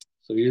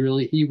 So he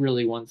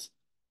really wants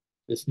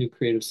this new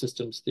creative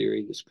systems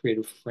theory, this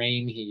creative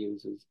frame he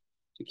uses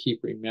to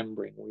keep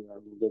remembering we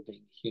are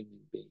living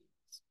human beings.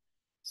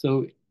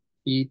 So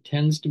he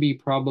tends to be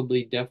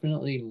probably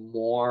definitely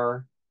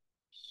more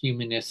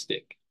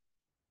humanistic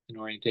in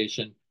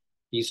orientation.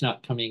 He's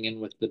not coming in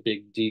with the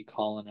big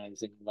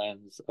decolonizing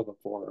lens of a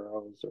Four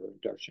Arrows or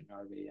a Darcia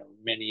Narvaez or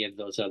many of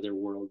those other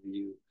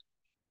worldview.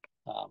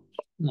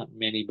 Not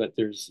many, but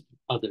there's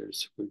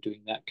others who are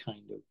doing that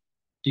kind of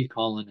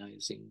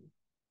decolonizing,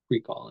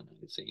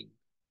 recolonizing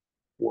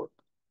work.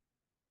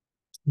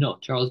 No,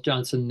 Charles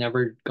Johnson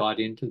never got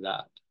into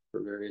that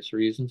for various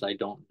reasons. I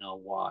don't know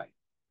why.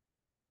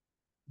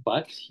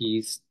 But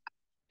he's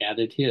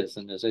added his.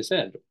 And as I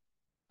said,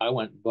 I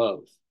went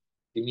both.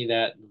 Give me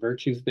that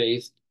virtues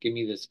based, give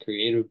me this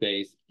creative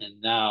based, and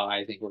now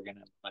I think we're going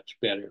to have much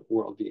better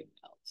worldview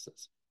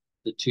analysis.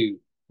 The two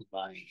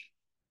combined.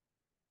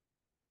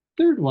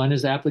 Third one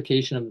is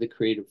application of the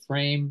creative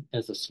frame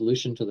as a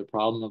solution to the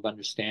problem of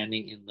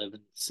understanding in living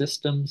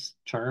systems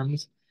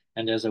terms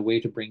and as a way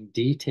to bring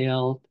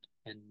detail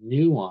and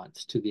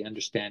nuance to the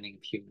understanding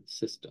of human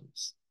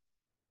systems.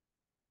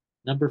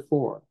 Number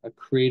 4, a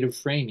creative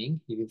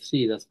framing. You can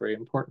see that's very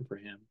important for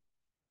him,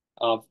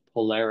 of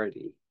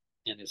polarity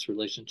and its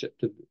relationship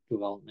to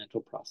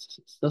developmental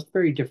processes. That's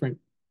very different,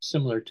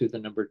 similar to the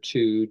number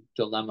 2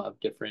 dilemma of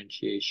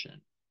differentiation,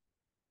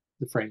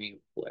 the framing of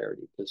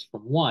polarity. Because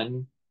from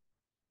 1,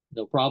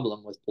 no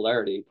problem with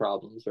polarity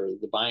problems or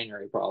the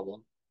binary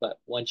problem. But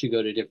once you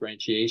go to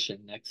differentiation,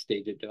 next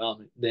stage of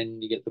development,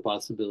 then you get the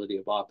possibility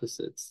of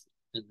opposites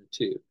in the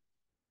 2.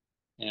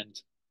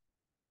 And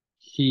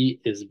he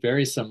is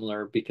very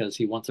similar because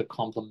he wants a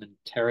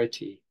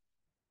complementarity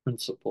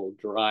principle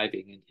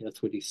driving, and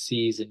that's what he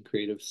sees in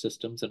creative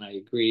systems. And I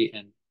agree,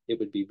 and it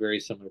would be very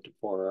similar to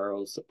Four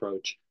Arrows'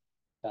 approach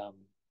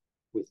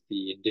with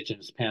the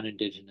indigenous,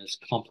 pan-indigenous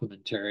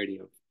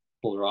complementarity of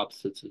polar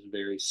opposites is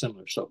very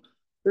similar. So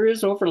there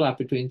is overlap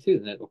between the two,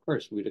 and that, of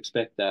course, we'd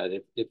expect that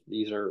if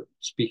these are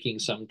speaking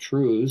some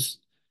truths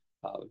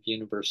of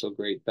universal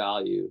great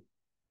value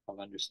of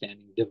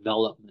understanding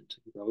development,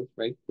 growth,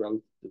 right?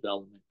 Growth,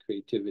 development,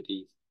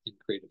 creativity in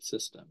creative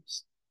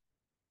systems.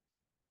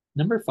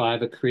 Number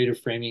 5, a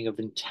creative framing of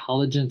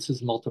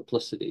intelligence's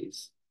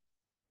multiplicities.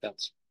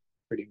 That's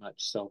pretty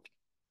much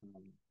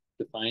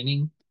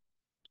self-defining.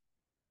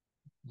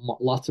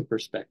 Lots of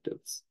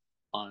perspectives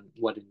on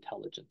what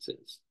intelligence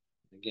is.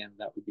 Again,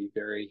 that would be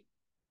very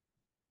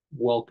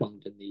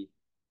welcomed in the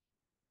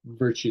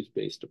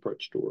virtues-based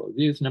approach to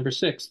worldviews. Number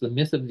 6, the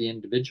myth of the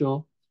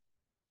individual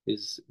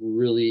is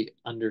really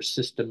under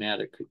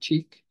systematic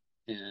critique,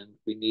 and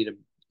we need a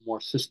more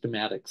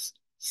systematic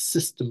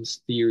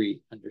systems theory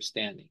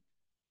understanding.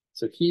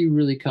 So he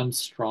really comes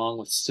strong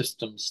with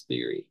systems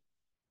theory,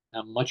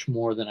 much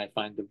more than I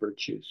find the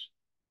virtues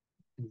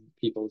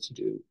people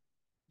do,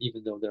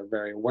 even though they're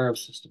very aware of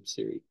systems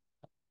theory.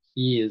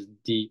 He is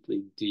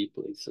deeply,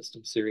 deeply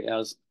systems theory,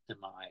 as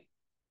am I.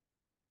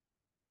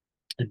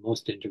 And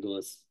most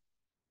integralists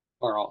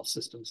are all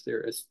systems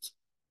theorists.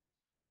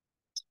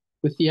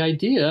 With the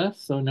idea,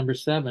 so number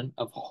 7,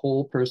 of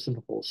whole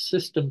person, whole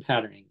system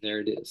patterning. There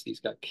it is. He's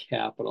got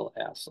capital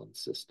S on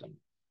system.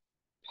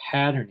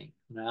 Patterning.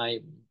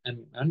 And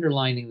I'm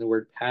underlining the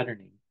word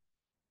patterning.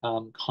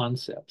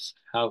 Concepts,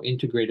 how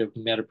integrative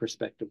meta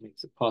perspective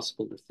makes it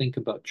possible to think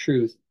about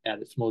truth at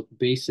its most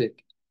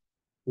basic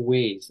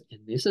ways.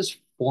 And this is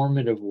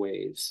formative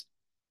ways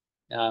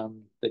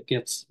that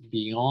gets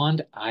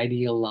beyond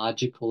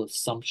ideological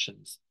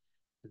assumptions.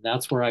 And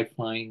that's where I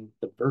find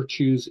the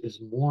virtues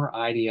is more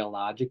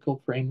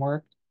ideological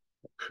framework.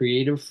 The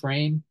creative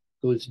frame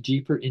goes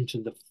deeper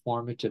into the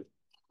formative,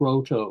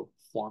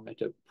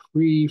 proto-formative,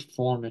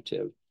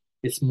 pre-formative.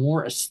 It's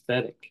more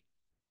aesthetic.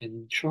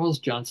 And Charles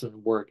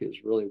Johnson's work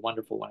is really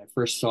wonderful. When I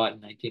first saw it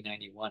in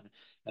 1991,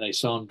 and I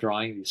saw him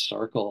drawing these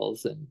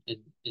circles and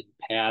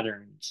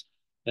patterns,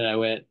 and I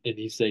went, and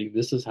he's saying,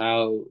 this is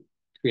how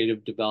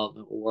creative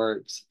development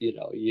works,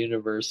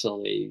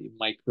 universally,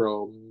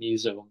 micro,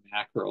 meso,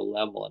 macro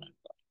level. And I'm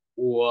like,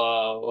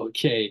 whoa,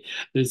 okay,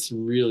 this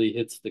really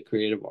hits the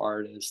creative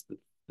artist,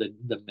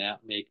 the map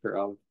maker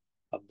of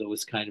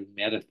those kind of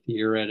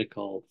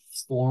meta-theoretical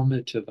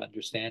formative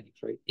understandings,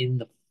 right? In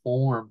the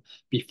form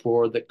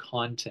before the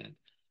content.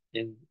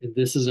 And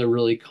this is a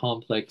really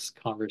complex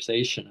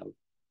conversation of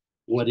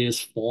what is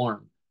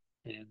form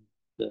and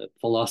the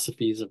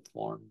philosophies of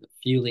form, the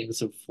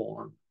feelings of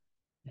form.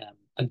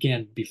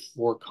 Again,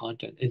 before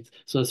content.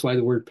 So that's why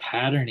the word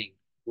patterning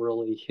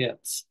really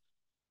hits.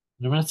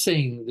 And I'm not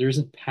saying there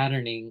isn't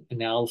patterning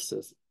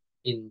analysis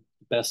in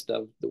the best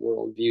of the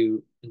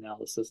worldview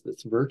analysis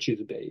that's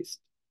virtues based.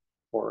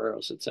 or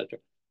Arrows, etc.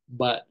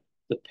 But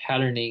the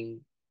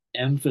patterning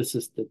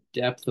emphasis, the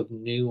depth of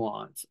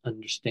nuance,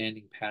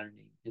 understanding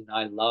patterning, and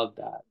I love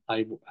that.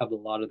 I have a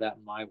lot of that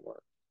in my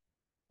work.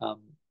 Um,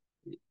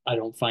 I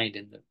don't find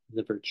in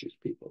the virtues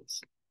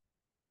people's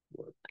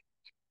work.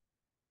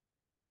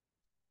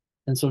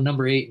 And so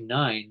number 8 and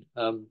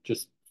 9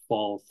 just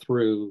fall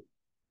through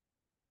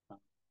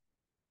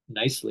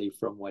nicely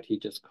from what he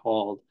just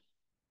called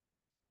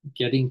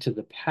getting to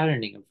the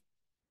patterning of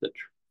the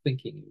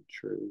thinking of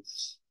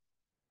truths.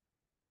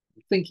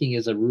 Thinking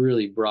is a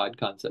really broad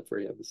concept for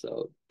him,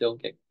 so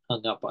don't get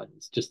hung up on it.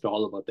 It's just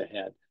all about the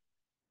head.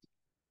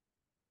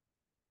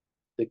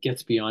 That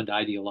gets beyond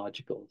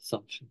ideological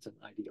assumptions and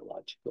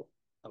ideological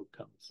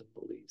outcomes and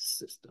belief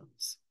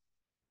systems,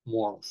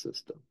 moral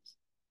systems.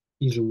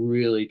 He's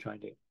really trying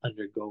to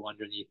undergo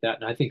underneath that.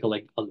 And I think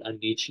like a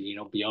Nietzsche, you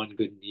know, beyond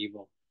good and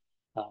evil,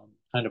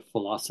 kind of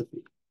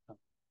philosophy.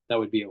 That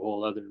would be a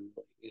whole other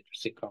really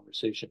interesting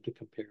conversation to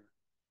compare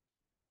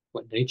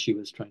what Nietzsche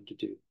was trying to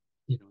do,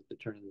 you know, at the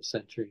turn of the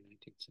century,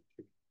 19th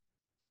century,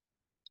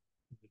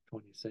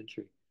 20th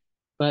century.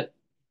 But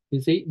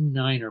his 8 and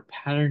 9 are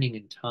patterning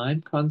in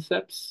time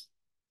concepts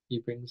he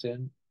brings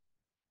in,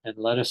 and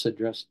let us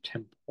address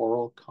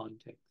temporal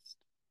context.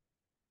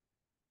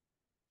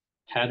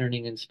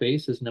 Patterning in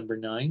space is number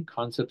 9,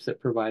 concepts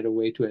that provide a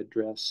way to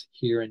address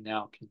here and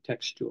now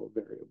contextual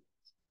variables.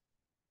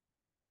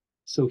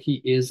 So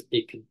he is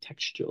a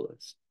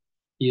contextualist.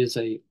 He is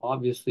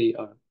obviously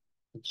a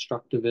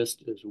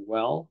constructivist as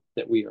well,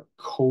 that we are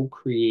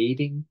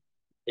co-creating.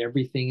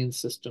 Everything in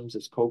systems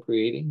is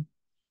co-creating.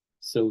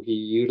 So he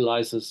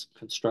utilizes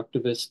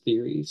constructivist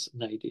theories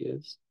and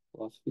ideas,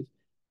 philosophies.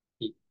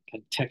 He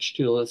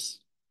contextualist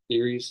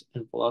theories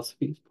and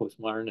philosophies.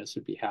 Postmodernists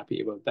would be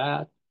happy about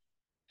that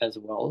as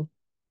well.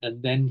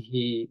 And then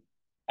he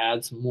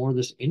adds more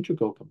this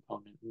integral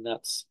component, and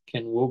that's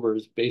Ken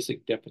Wilber's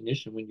basic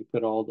definition when you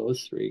put all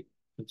those three,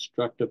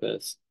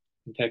 constructivist,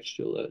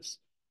 contextualist,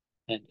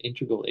 and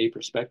integral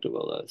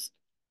aperspectivalist,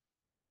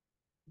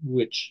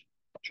 which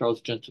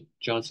Charles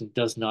Johnson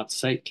does not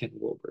cite Ken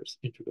Wilber's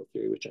integral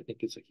theory, which I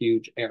think is a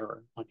huge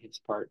error on his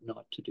part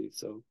not to do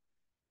so,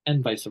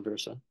 and vice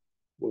versa.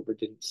 Wilber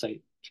didn't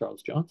cite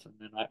Charles Johnson,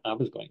 and I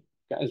was going,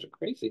 guys are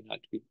crazy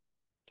not to be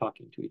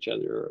talking to each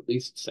other or at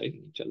least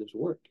citing each other's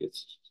work.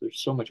 There's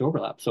so much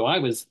overlap. So I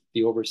was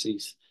the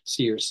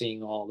overseer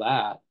seeing all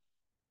that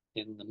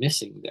in the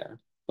missing there.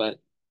 But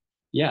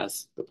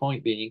yes, the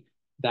point being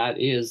that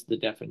is the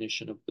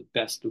definition of the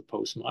best of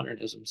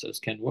postmodernism, says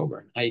Ken Wilber.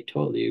 And I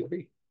totally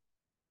agree.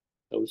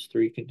 Those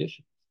three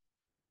conditions,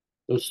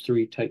 those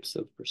three types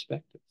of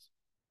perspectives,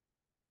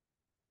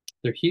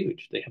 they're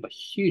huge. They have a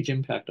huge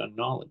impact on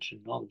knowledge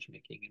and knowledge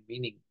making and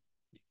meaning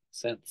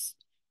sense.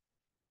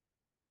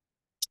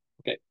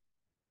 Okay.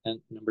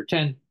 And number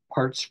 10,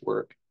 parts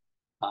work.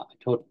 I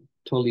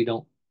totally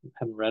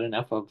haven't read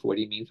enough of what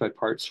he means by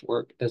parts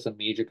work as a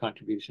major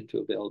contribution to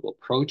available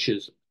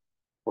approaches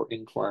for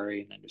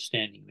inquiry and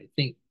understanding. I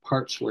think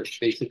parts work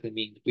basically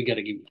means we got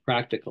to be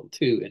practical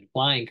too, and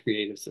applying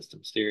creative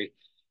systems theory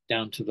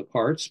down to the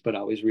parts, but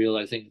always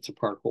realizing it's a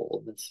part whole.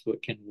 And that's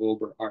what Ken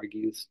Wilber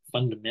argues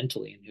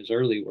fundamentally in his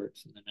early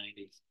works in the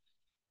 90s.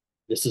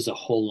 This is a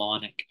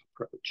holonic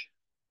approach.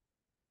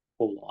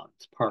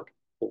 Holons, part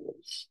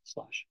wholes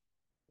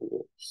 /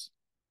 wholes.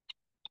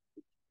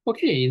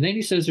 Okay, and then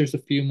he says there's a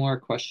few more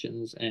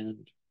questions,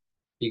 and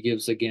he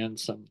gives again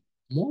some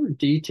more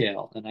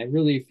detail, and I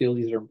really feel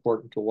these are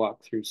important to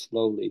walk through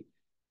slowly.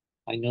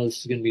 I know this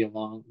is going to be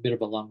a bit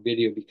of a long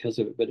video because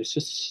of it, but it's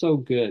just so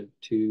good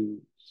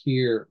to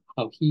hear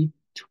how he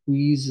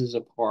tweezes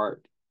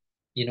apart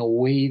in a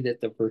way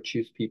that the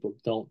virtues people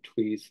don't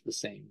tweeze the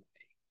same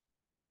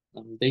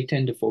way. They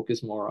tend to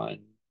focus more on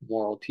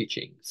moral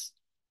teachings,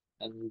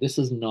 and this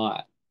is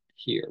not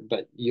here,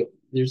 but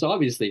there's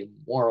obviously a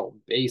moral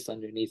base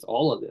underneath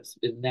all of this,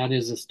 and that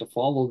is to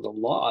follow the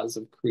laws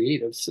of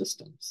creative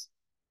systems,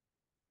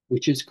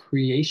 which is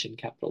creation,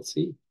 capital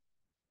C,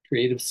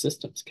 creative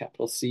systems,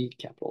 capital C,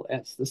 capital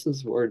S. This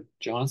is where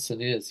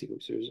Johnston is. He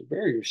was a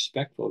very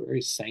respectful,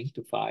 very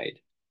sanctified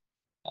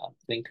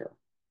thinker,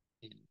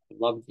 and I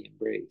love the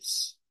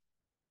embrace.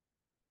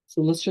 So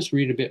let's just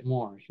read a bit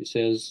more. He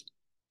says,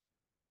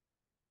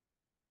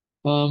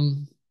 a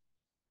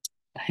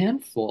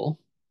handful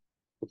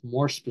of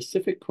more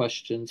specific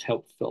questions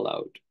help fill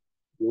out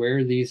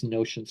where these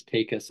notions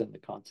take us and the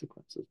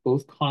consequences,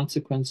 both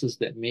consequences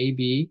that may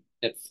be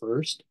at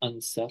first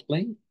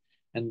unsettling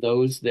and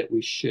those that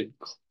we should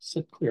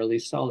clearly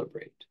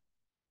celebrate.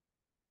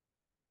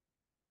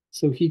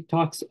 So he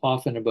talks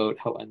often about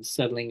how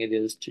unsettling it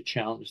is to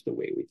challenge the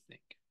way we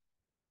think.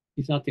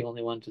 He's not the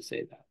only one to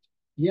say that.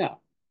 Yeah,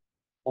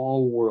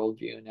 all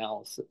worldview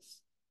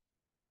analysis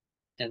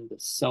and the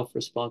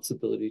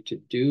self-responsibility to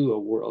do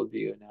a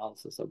worldview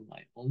analysis of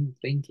my own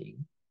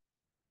thinking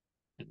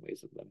and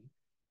ways of living,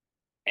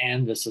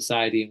 and the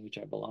society in which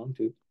I belong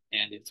to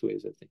and its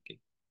ways of thinking.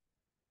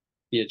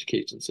 The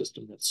education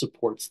system that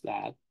supports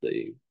that,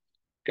 the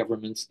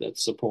governments that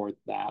support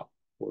that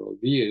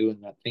worldview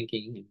and that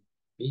thinking and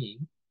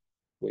being,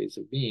 ways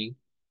of being,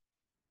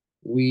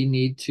 we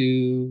need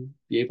to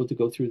be able to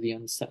go through the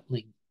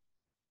unsettling.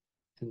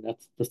 And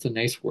that's a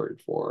nice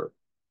word for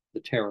the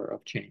terror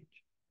of change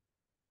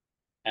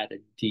at a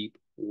deep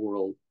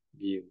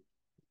worldview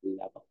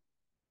level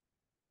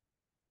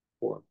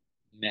or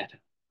meta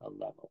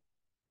level.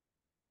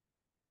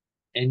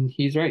 And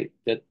he's right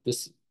that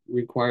this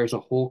requires a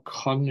whole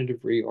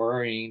cognitive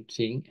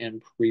reorienting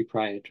and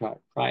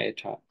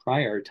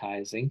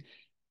prioritizing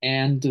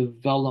and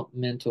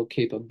developmental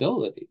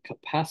capability,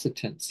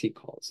 capacitance, he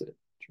calls it,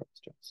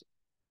 Charles Johnson.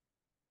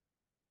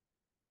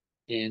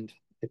 And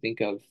I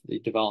think of the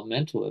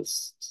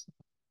developmentalists,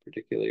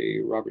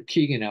 particularly Robert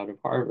Keegan out of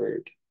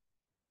Harvard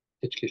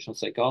Educational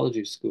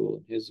Psychology School,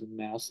 and his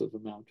massive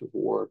amount of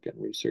work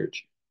and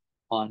research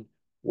on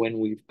when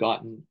we've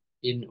gotten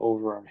in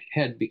over our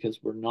head because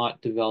we're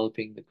not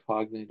developing the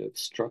cognitive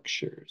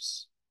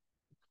structures,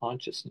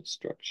 consciousness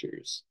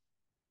structures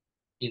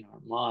in our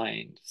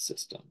mind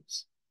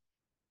systems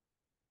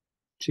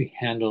to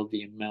handle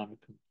the amount of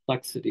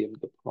complexity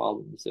of the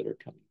problems that are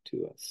coming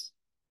to us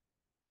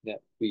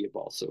that we have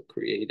also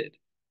created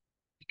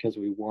because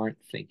we weren't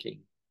thinking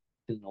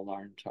in the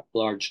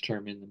large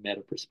term in the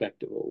meta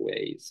perspectival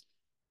ways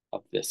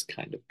of this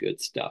kind of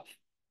good stuff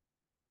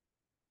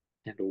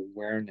and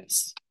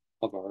awareness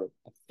of our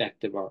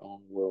effect of our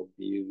own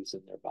worldviews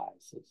and their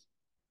biases.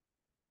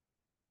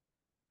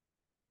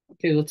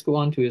 Okay, let's go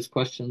on to his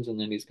questions, and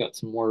then he's got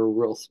some more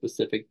real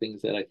specific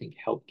things that I think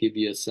help give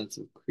you a sense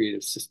of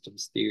creative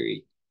systems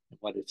theory and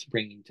what it's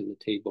bringing to the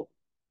table.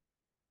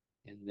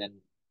 And then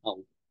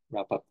I'll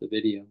wrap up the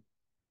video.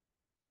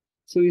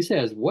 So he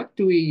says, what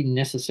do we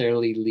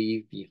necessarily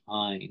leave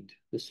behind?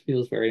 This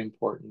feels very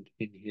important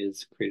in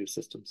his creative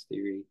systems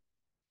theory.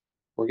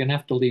 We're going to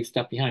have to leave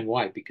stuff behind.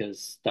 Why? Because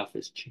stuff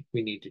is,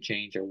 we need to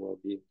change our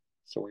worldview.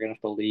 So we're going to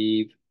have to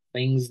leave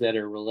things that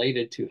are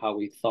related to how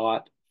we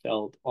thought,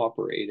 felt,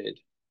 operated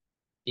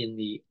in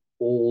the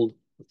old,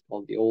 what's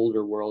called the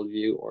older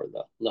worldview, or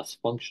the less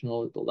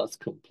functional, the less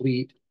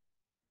complete,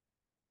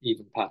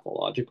 even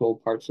pathological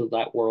parts of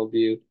that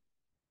worldview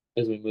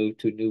as we move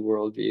to new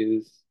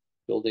worldviews,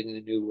 building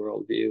the new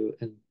worldview.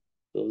 And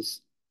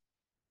those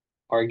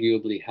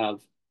arguably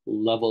have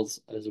levels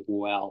as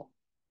well.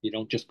 You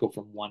don't just go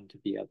from one to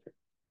the other.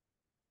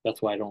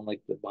 That's why I don't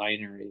like the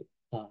binary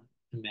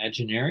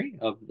imaginary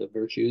of the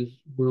virtues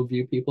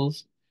worldview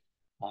peoples.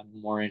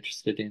 I'm more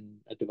interested in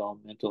a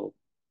developmental,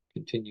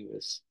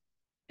 continuous,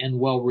 and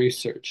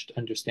well-researched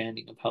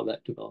understanding of how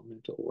that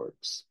developmental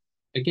works.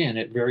 Again,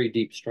 at very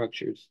deep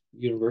structures,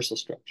 universal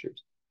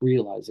structures,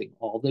 realizing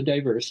all the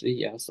diversity,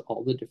 yes,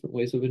 all the different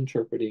ways of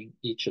interpreting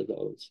each of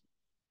those,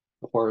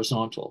 the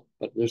horizontal,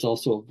 but there's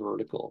also a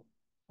vertical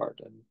part.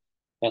 And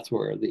that's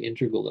where the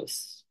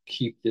integralists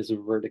keep this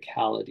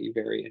verticality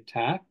very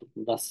intact.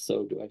 Less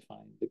so do I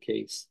find the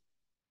case.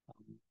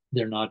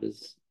 They're not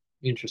as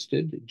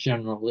interested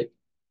generally,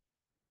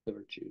 the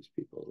virtues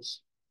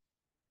peoples.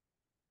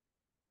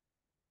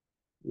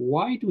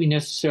 Why do we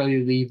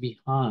necessarily leave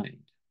behind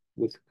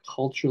with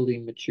culturally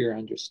mature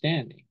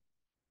understanding,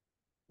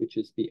 which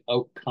is the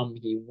outcome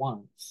he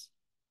wants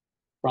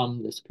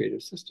from this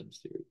creative systems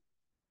theory?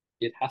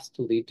 It has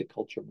to lead to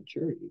cultural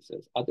maturity, he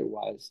says.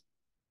 Otherwise,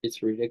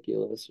 it's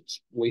ridiculous.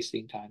 It's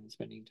wasting time and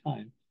spending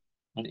time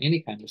on any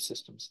kind of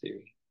systems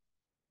theory,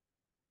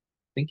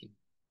 thinking,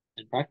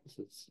 and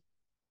practices.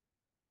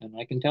 And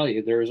I can tell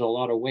you, there is a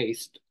lot of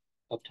waste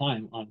of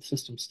time on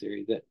systems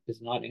theory that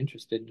is not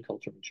interested in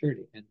cultural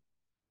maturity. And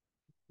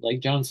like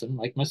Johnson,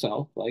 like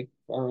myself, like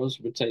Arrows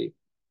would say,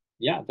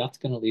 yeah, that's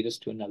going to lead us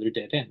to another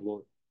dead end.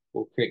 We'll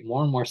create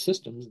more and more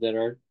systems that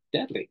are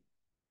deadly,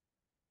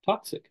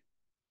 toxic,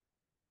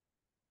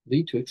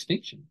 lead to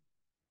extinction,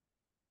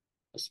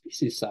 a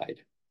species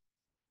side.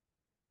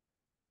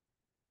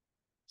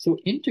 So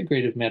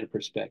integrative meta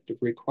perspective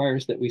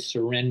requires that we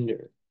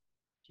surrender,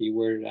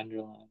 keyword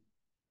underline,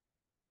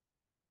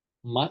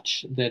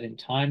 much that in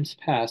times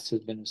past has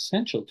been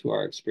essential to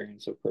our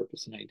experience of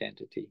purpose and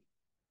identity.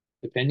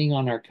 Depending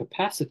on our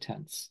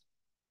capacitance,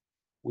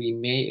 we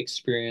may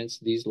experience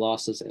these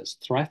losses as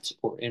threats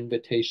or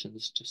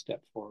invitations to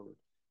step forward.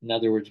 In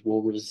other words,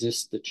 we'll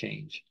resist the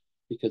change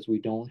because we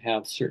don't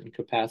have certain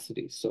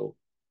capacities. So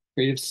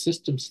creative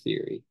systems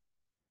theory,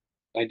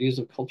 ideas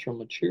of cultural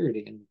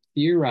maturity, and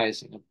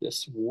theorizing of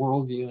this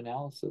worldview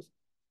analysis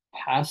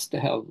has to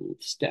have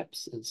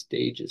steps and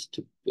stages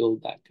to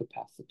build that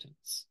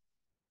capacitance.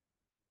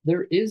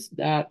 There is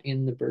that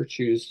in the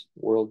virtues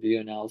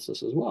worldview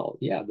analysis as well.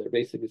 Yeah, they're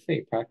basically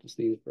saying practice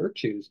these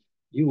virtues,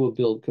 you will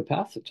build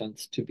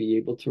capacitance to be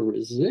able to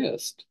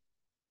resist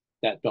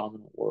that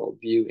dominant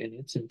worldview and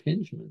its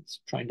impingements,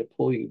 trying to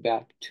pull you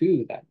back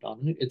to that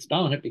dominant. It's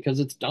dominant because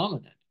it's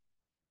dominant.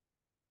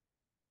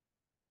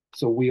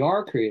 So we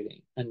are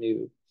creating a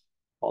new,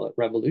 call it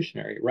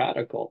revolutionary,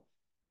 radical,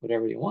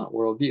 whatever you want,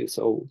 worldview.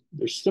 So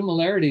there's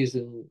similarities,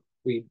 and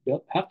we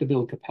have to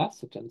build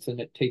capacitance, and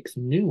it takes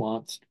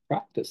nuanced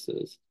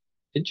practices,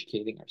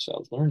 educating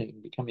ourselves, learning,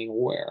 becoming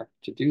aware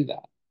to do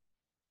that.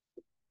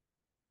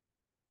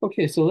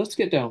 Okay, so let's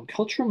get down.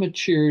 Cultural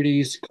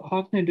maturity's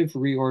cognitive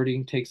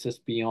reordering takes us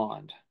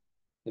beyond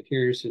So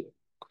here's a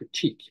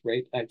critique,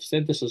 right? I've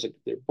said this is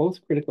they're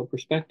both critical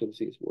perspectives,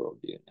 these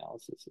worldview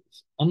analyses.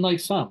 Unlike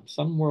some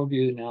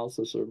worldview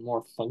analysis are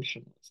more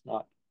functional. It's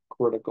not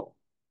critical,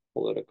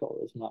 political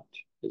as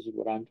much. This is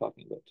what I'm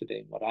talking about today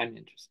and what I'm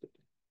interested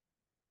in.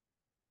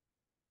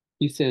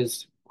 He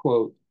says,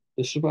 quote,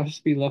 this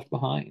must be left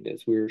behind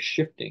as we're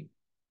shifting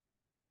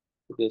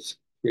to this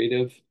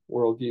creative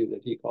worldview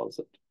that he calls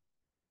it,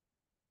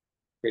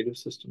 creative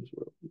systems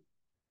worldview.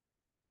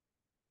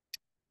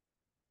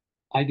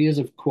 Ideas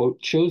of,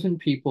 quote, chosen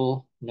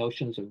people,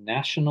 notions of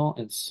national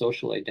and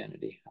social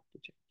identity have to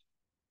change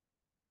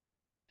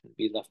and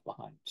be left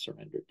behind,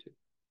 surrendered to.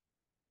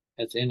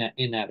 That's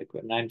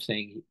inadequate. And I'm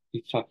saying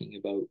he's talking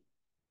about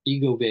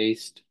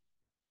ego-based,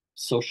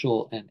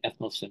 social and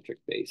ethnocentric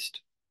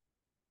based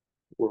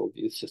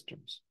worldview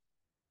systems,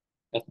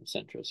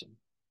 ethnocentrism,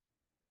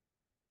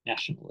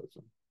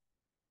 nationalism,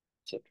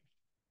 etc.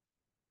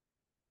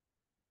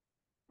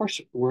 Of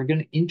course, we're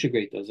going to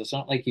integrate those. It's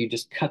not like you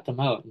just cut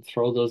them out and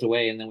throw those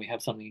away and then we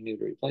have something new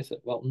to replace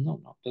it. Well,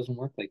 no, it doesn't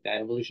work like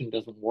that. Evolution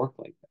doesn't work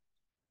like that.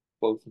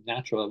 Both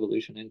natural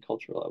evolution and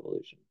cultural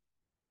evolution,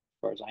 as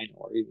far as I know,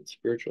 or even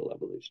spiritual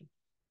evolution.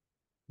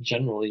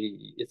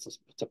 Generally, it's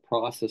a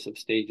process of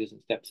stages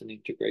and steps and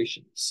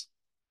integrations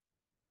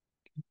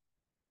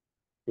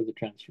for the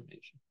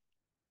transformation.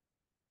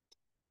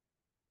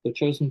 The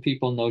chosen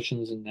people,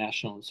 notions, and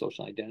national and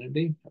social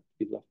identity have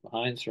to be left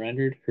behind,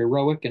 surrendered.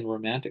 Heroic and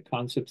romantic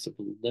concepts of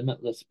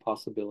limitless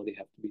possibility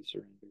have to be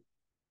surrendered.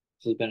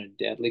 This has been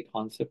a deadly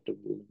concept of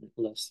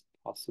limitless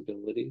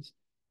possibilities.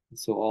 And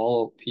so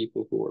all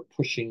people who are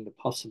pushing the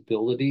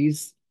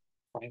possibilities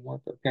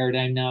framework or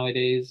paradigm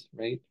nowadays,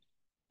 right?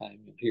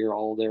 You hear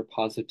all their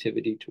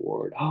positivity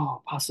toward,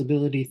 oh,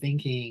 possibility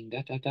thinking,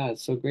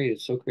 it's so great,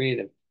 it's so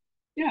creative.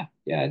 Yeah,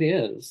 it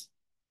is.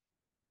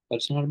 But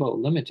it's not about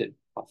limited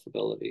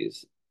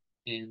possibilities.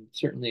 And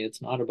certainly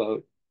it's not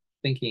about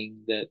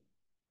thinking that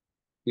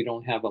we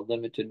don't have a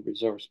limited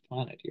resource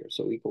planet here.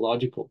 So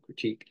ecological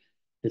critique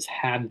has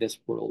had this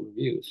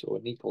worldview. So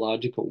an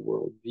ecological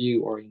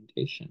worldview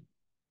orientation,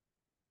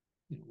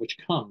 which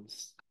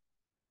comes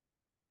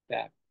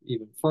back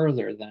even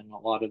further than a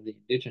lot of the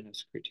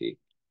indigenous critique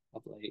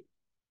of late.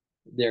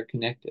 They're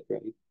connected,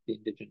 right? The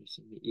indigenous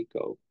and the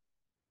eco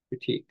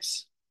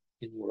critiques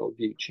in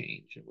worldview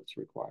change and what's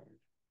required.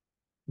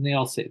 And they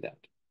all say that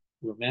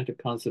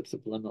romantic concepts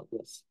of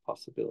limitless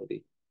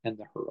possibility and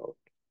the heroic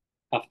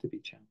have to be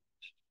challenged.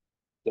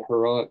 The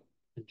heroic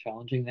and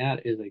challenging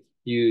that is a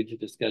huge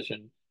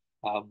discussion.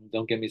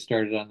 Don't get me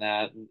started on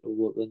that.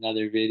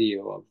 Another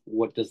video of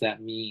what does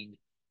that mean,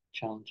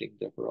 challenging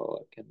the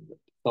heroic and the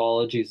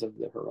pathologies of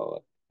the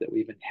heroic that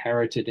we've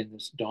inherited in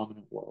this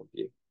dominant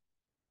worldview.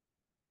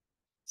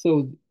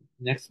 So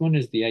next one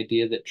is the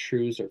idea that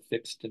truths are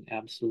fixed and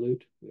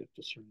absolute. We have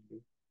to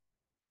surrender.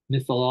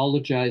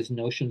 Mythologized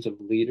notions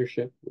of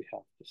leadership, we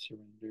have to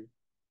surrender.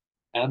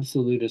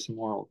 Absolutist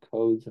moral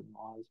codes and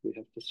laws, we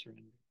have to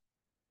surrender.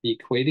 The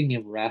equating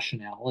of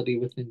rationality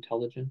with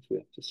intelligence, we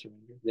have to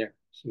surrender there.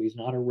 So he's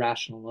not a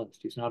rationalist.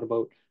 He's not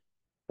about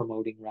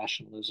promoting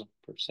rationalism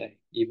per se,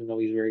 even though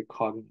he's very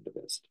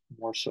cognitivist,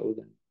 more so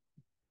than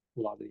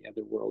a lot of the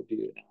other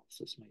worldview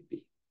analysis might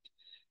be.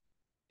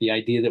 The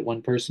idea that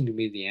one person can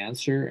be the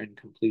answer and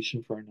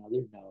completion for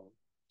another, no,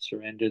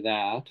 surrender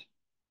that.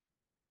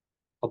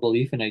 A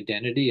belief in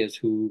identity as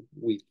who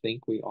we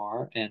think we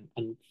are and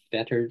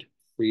unfettered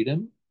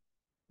freedom,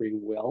 free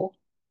will,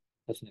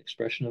 as an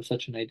expression of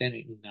such an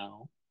identity,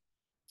 no.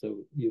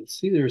 So you'll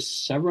see there's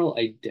several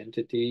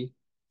identity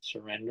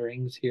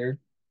surrenderings here.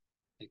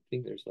 I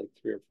think there's like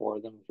 3 or 4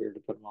 of them if we were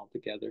to put them all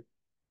together.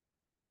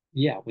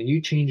 Yeah, when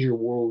you change your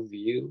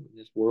worldview,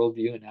 this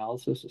worldview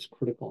analysis, this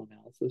critical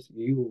analysis,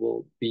 you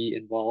will be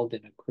involved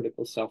in a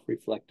critical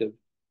self-reflective,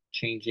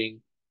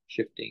 changing,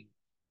 shifting,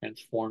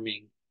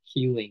 transforming,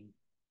 healing,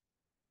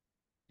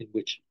 in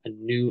which a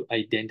new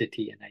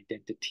identity and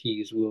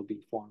identities will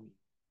be forming.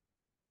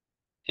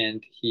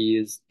 And he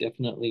is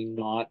definitely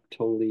not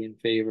totally in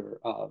favor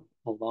of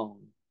alone,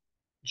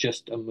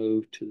 just a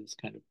move to this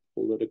kind of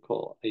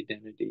political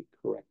identity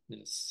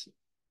correctness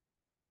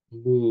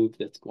move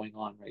that's going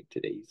on right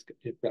today.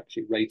 He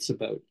actually writes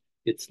about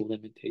its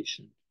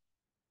limitation,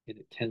 and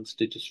it tends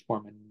to just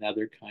form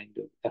another kind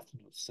of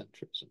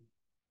ethnocentrism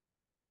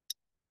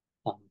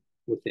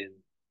within,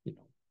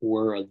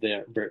 we're a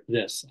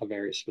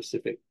very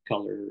specific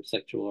color,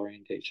 sexual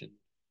orientation,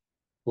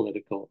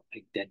 political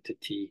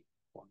identity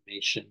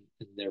formation,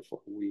 and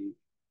therefore we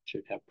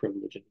should have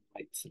privilege and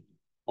rights and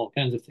all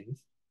kinds of things.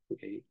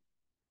 Okay,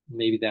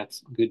 maybe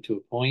that's good to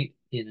a point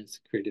in its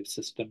creative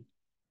system.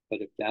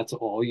 But if that's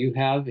all you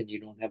have and you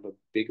don't have a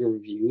bigger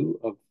view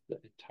of the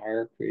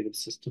entire creative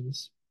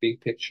system's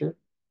big picture,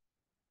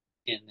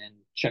 and then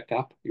check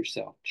up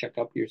yourself, check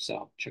up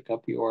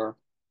your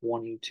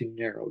wanting to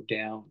narrow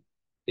down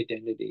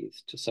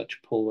identities to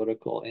such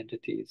political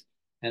entities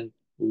and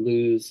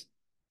lose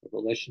the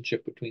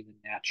relationship between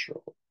the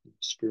natural and the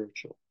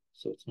spiritual.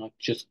 So it's not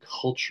just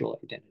cultural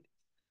identity.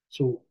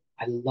 So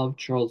I love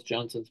Charles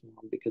Johnson's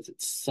model because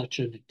it's such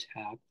an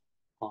attack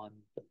on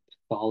the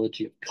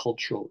mythology of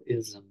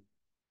culturalism,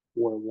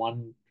 where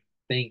one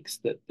thinks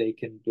that they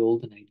can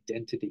build an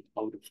identity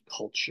out of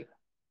culture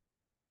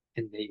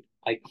and they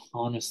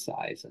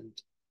iconicize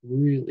and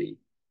really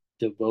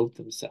devote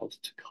themselves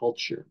to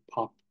culture,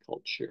 pop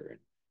culture, and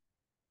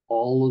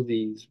all of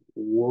these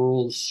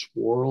worlds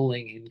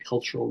swirling in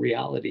cultural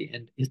reality.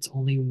 And it's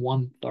only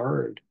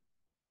 1/3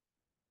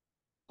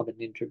 of an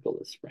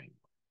integralist framework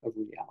of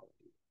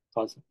reality,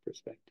 cosmic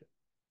perspective.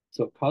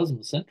 So, a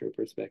cosmocentric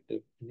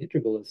perspective, an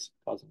integralist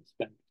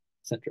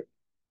cosmocentric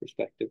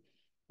perspective,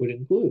 would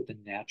include the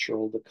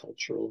natural, the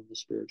cultural, and the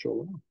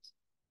spiritual realms.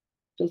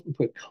 It doesn't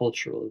put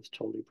cultural as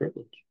totally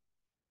privileged.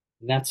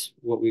 And that's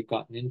what we've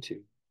gotten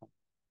into,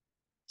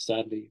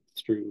 sadly,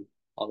 through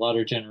a lot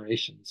of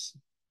generations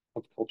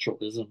of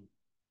culturalism.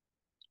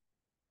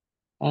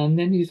 And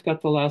then he's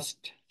got the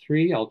last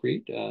three I'll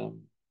read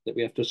that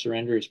we have to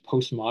surrender is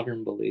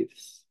postmodern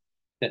beliefs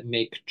that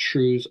make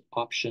truths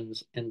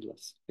options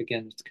endless.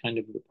 Again, it's kind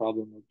of the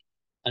problem of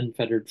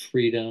unfettered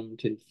freedom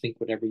to think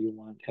whatever you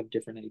want, have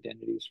different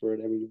identities for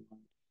whatever you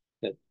want,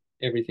 that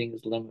everything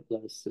is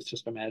limitless. It's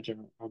just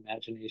imagine, our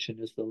imagination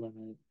is the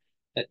limit.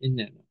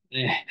 No,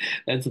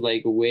 that's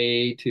like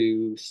way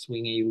too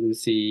swingy,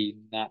 loosey,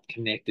 not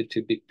connected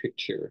to big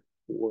picture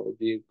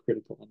worldview,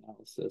 critical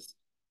analysis.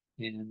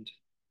 And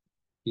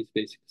he's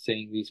basically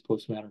saying these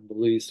postmodern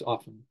beliefs,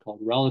 often called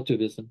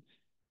relativism,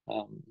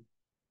 um,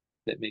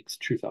 that makes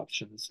truth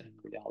options and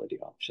reality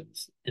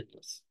options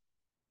endless.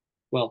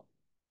 Well,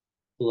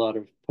 a lot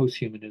of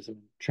posthumanism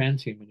and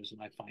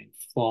transhumanism, I find,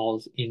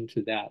 falls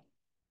into that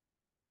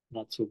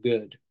not so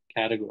good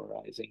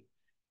categorizing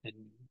and,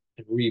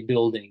 and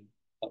rebuilding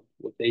of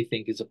what they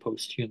think is a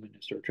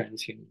post-humanist or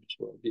transhumanist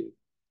worldview.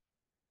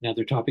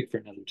 Another topic for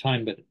another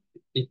time, but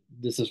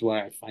this is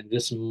why I find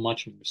this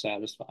much more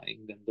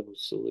satisfying than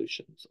those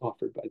solutions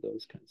offered by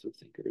those kinds of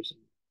thinkers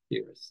and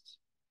theorists.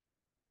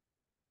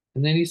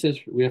 And then he says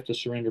we have to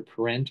surrender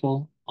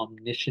parental,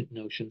 omniscient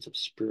notions of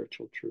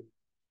spiritual truth.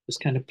 This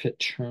kind of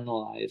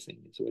paternalizing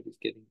is what he's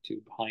getting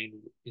to behind,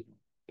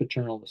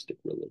 paternalistic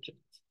religions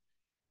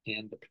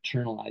and the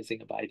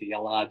paternalizing of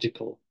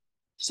ideological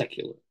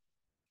secular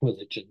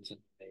religions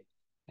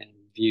and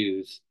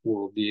views,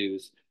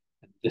 worldviews.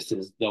 And this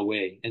is the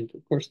way. And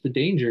of course, the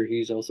danger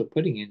he's also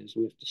putting in is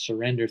we have to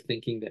surrender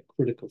thinking that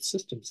critical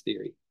systems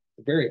theory,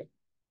 the very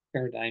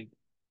paradigm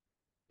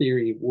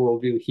theory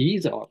worldview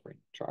he's offering,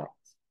 Charles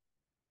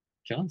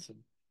Johnson,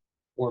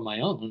 or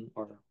my own,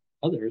 or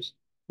others,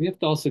 we have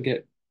to also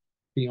get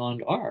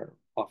beyond our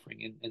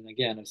offering. And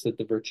again, I said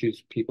the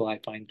virtues people I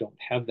find don't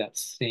have that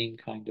same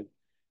kind of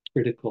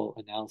critical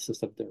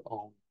analysis of their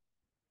own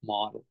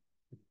model,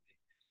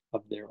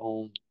 of their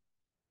own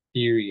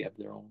theory, of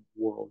their own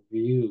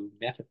worldview,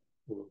 meta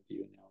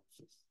worldview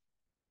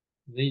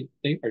analysis.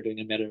 They are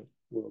doing a meta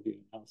worldview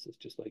analysis,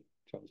 just like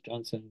Charles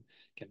Johnson,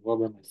 Ken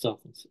Wilber,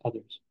 myself, and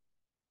others.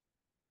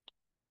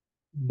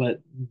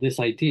 But this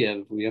idea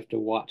of we have to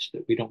watch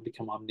that we don't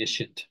become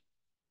omniscient,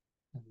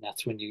 and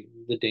that's when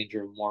the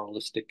danger of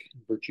moralistic,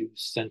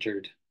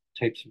 virtue-centered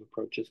types of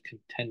approaches can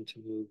tend to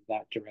move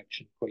that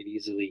direction quite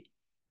easily.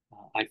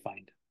 I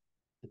find,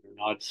 and they're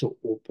not so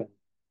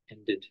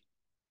open-ended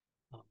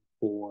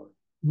for.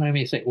 When I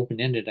may say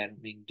open-ended, I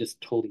don't mean just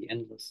totally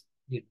endless,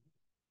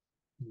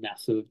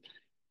 massive,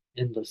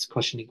 endless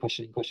questioning.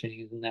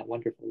 Isn't that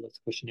wonderful? Let's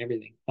question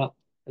everything. Oh,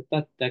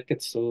 that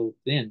gets so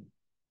thin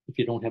if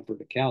you don't have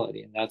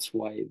verticality, and that's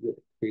why the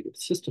creative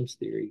systems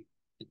theory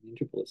and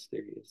integralist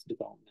theory is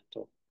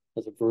developmental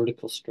as a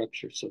vertical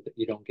structure, so that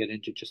you don't get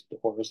into just the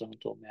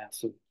horizontal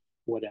mass of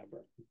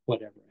whatever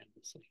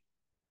endlessly,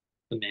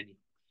 the many.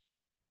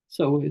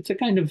 So it's a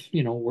kind of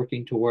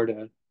working toward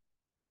a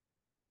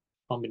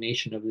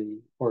combination of the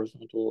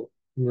horizontal,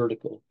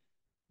 vertical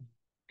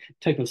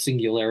type of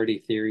singularity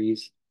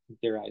theories,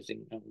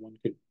 theorizing. One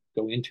could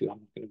go into. I'm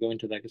not going to go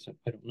into that because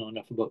I don't know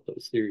enough about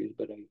those theories,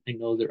 but I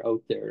know they're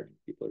out there and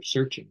people are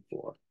searching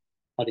for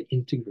how to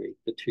integrate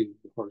the two,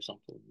 the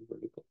horizontal and the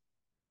vertical.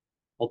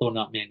 Although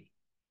not many.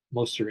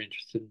 Most are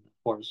interested in the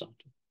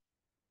horizontal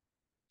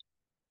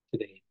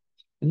today.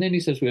 And then he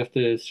says we have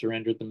to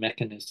surrender the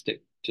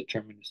mechanistic,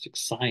 deterministic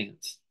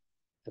science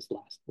as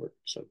last word.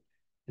 So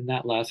in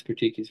that last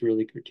critique, he's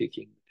really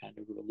critiquing kind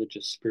of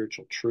religious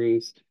spiritual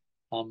truth,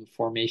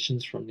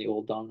 formations from the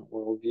old dominant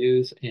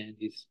worldviews, and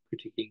he's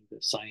critiquing the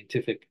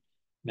scientific,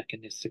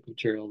 mechanistic,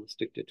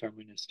 materialistic,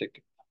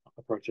 deterministic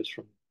approaches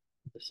from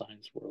the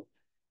science world.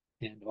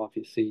 And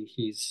obviously,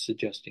 he's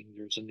suggesting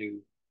there's a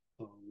new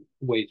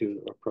way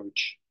to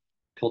approach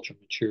culture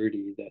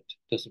maturity that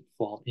doesn't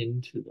fall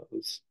into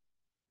those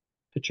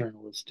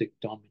paternalistic,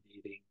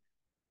 dominating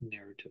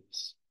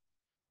narratives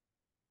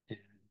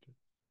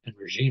and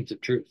regimes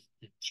of truth.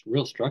 It's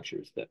real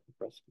structures that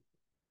oppress people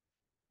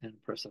and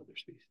oppress other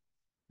species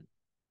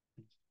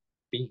and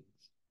beings.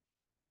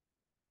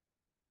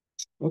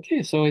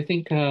 Okay, so I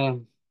think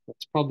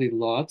that's probably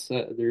lots.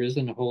 There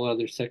isn't a whole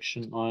other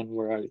section on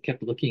where I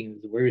kept looking,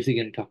 where is he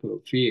going to talk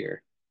about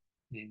fear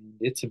and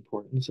its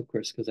importance, of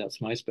course, because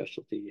that's my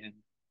specialty. And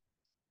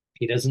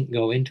he doesn't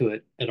go into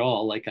it at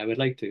all like I would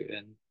like to.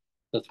 And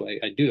that's why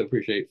I do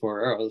appreciate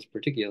Four Arrows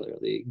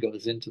particularly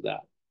goes into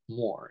that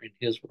more in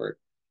his work.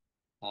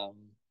 Um,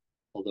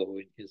 although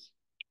in his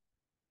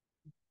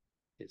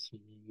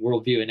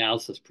worldview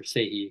analysis per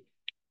se,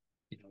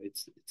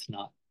 it's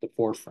not the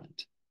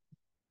forefront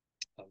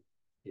of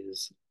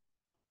his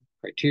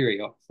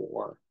criteria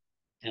for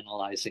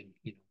analyzing,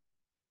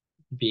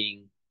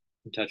 being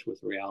in touch with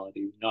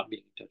reality, not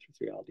being in touch with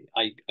reality.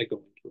 I go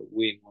into it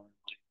way more in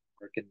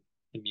my work, and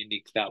I'm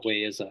unique that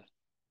way as a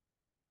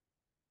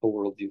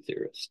worldview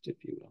theorist, if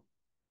you will.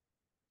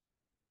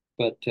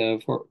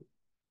 But for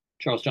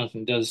Charles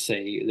Johnston does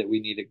say that we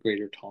need a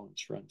greater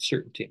tolerance for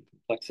uncertainty and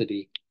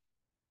complexity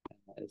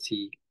as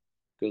he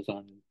goes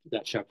on in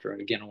that chapter.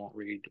 Again, I won't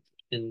read.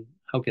 And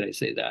how could I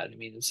say that? I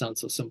mean, it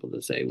sounds so simple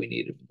to say we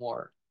need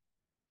more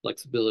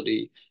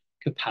flexibility,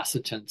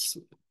 capacitance,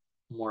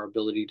 more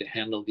ability to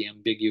handle the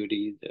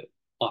ambiguity, the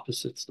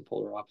opposites, the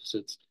polar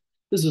opposites.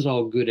 This is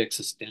all good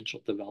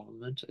existential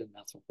development, and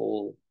that's a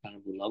whole kind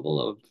of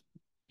level of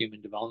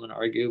human development,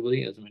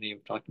 arguably, as many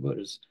have talked about,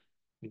 is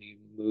when you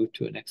move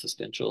to an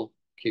existential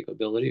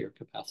capability or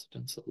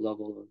capacitance, a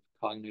level of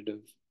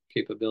cognitive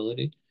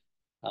capability,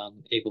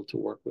 able to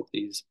work with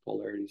these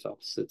polarities,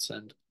 opposites,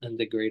 and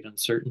the great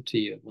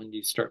uncertainty of when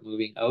you start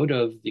moving out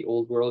of the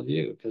old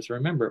worldview. Because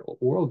remember,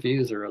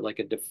 worldviews are like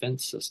a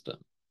defense system,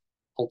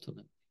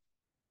 ultimately,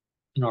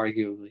 and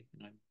arguably.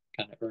 And I'm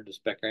kind of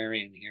Ernest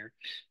Beckerian here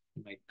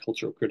in my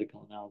cultural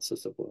critical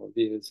analysis of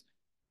worldviews,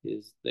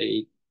 is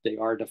they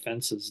are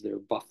defenses, they're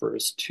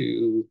buffers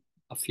to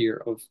a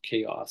fear of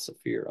chaos, a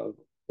fear of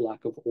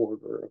lack of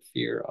order, a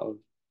fear of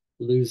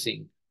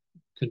losing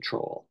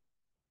control.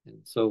 And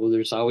so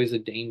there's always a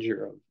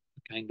danger of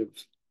a kind of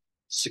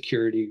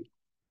security,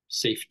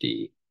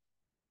 safety,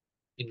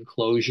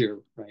 enclosure,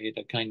 right?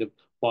 A kind of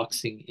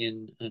boxing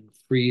in and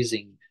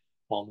freezing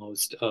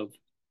almost of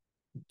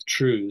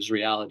truths,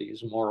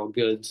 realities, moral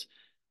goods,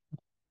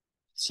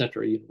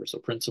 etc., universal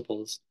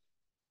principles.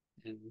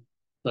 And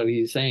so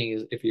he's saying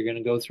is if you're going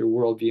to go through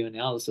worldview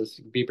analysis,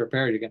 be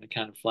prepared. You're going to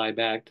kind of fly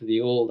back to the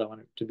old. I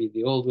want it to be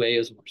the old way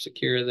is more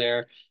secure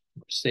there,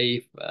 more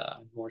safe,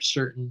 more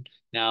certain.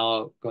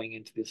 Now going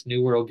into this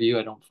new worldview,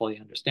 I don't fully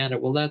understand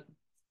it. Well, that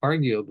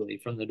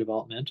arguably from the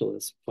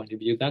developmentalist point of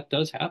view, that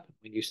does happen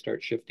when you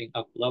start shifting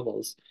up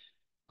levels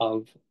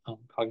of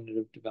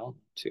cognitive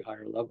development to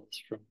higher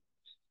levels from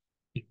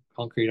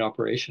concrete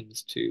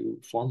operations to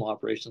formal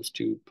operations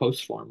to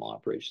post-formal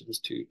operations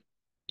to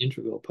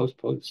integral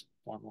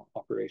post-formal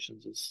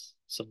operations, as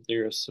some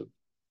theorists have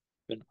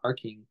been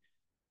arguing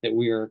that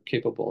we are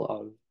capable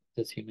of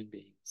as human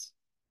beings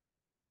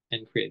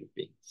and creative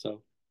beings.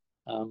 So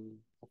I'll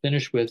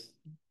finish with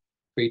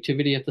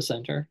creativity at the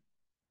center.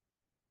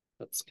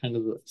 That's kind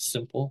of the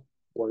simple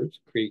words,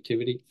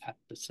 creativity at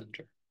the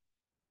center.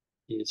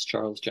 He is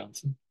Charles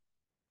Johnston.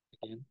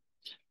 Again,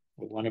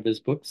 one of his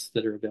books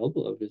that are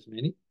available, of his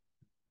many.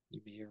 You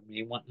may or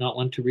may not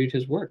want to read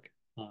his work.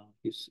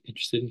 He's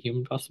interested in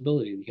human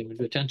possibility, the human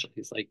potential.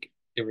 He's like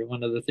every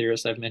one of the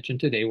theorists I've mentioned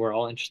today. We're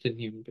all interested in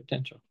human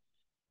potential,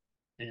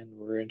 and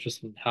we're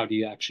interested in how do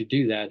you actually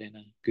do that in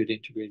a good,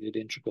 integrated,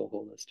 integral,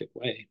 holistic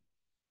way,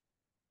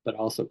 but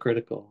also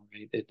critical.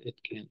 Right? It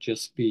can't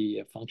just be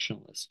a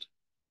functionalist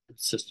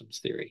systems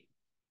theory.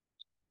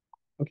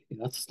 Okay,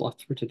 that's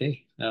lots for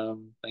today.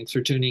 Thanks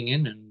for tuning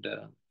in, and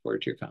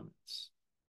forward to your comments.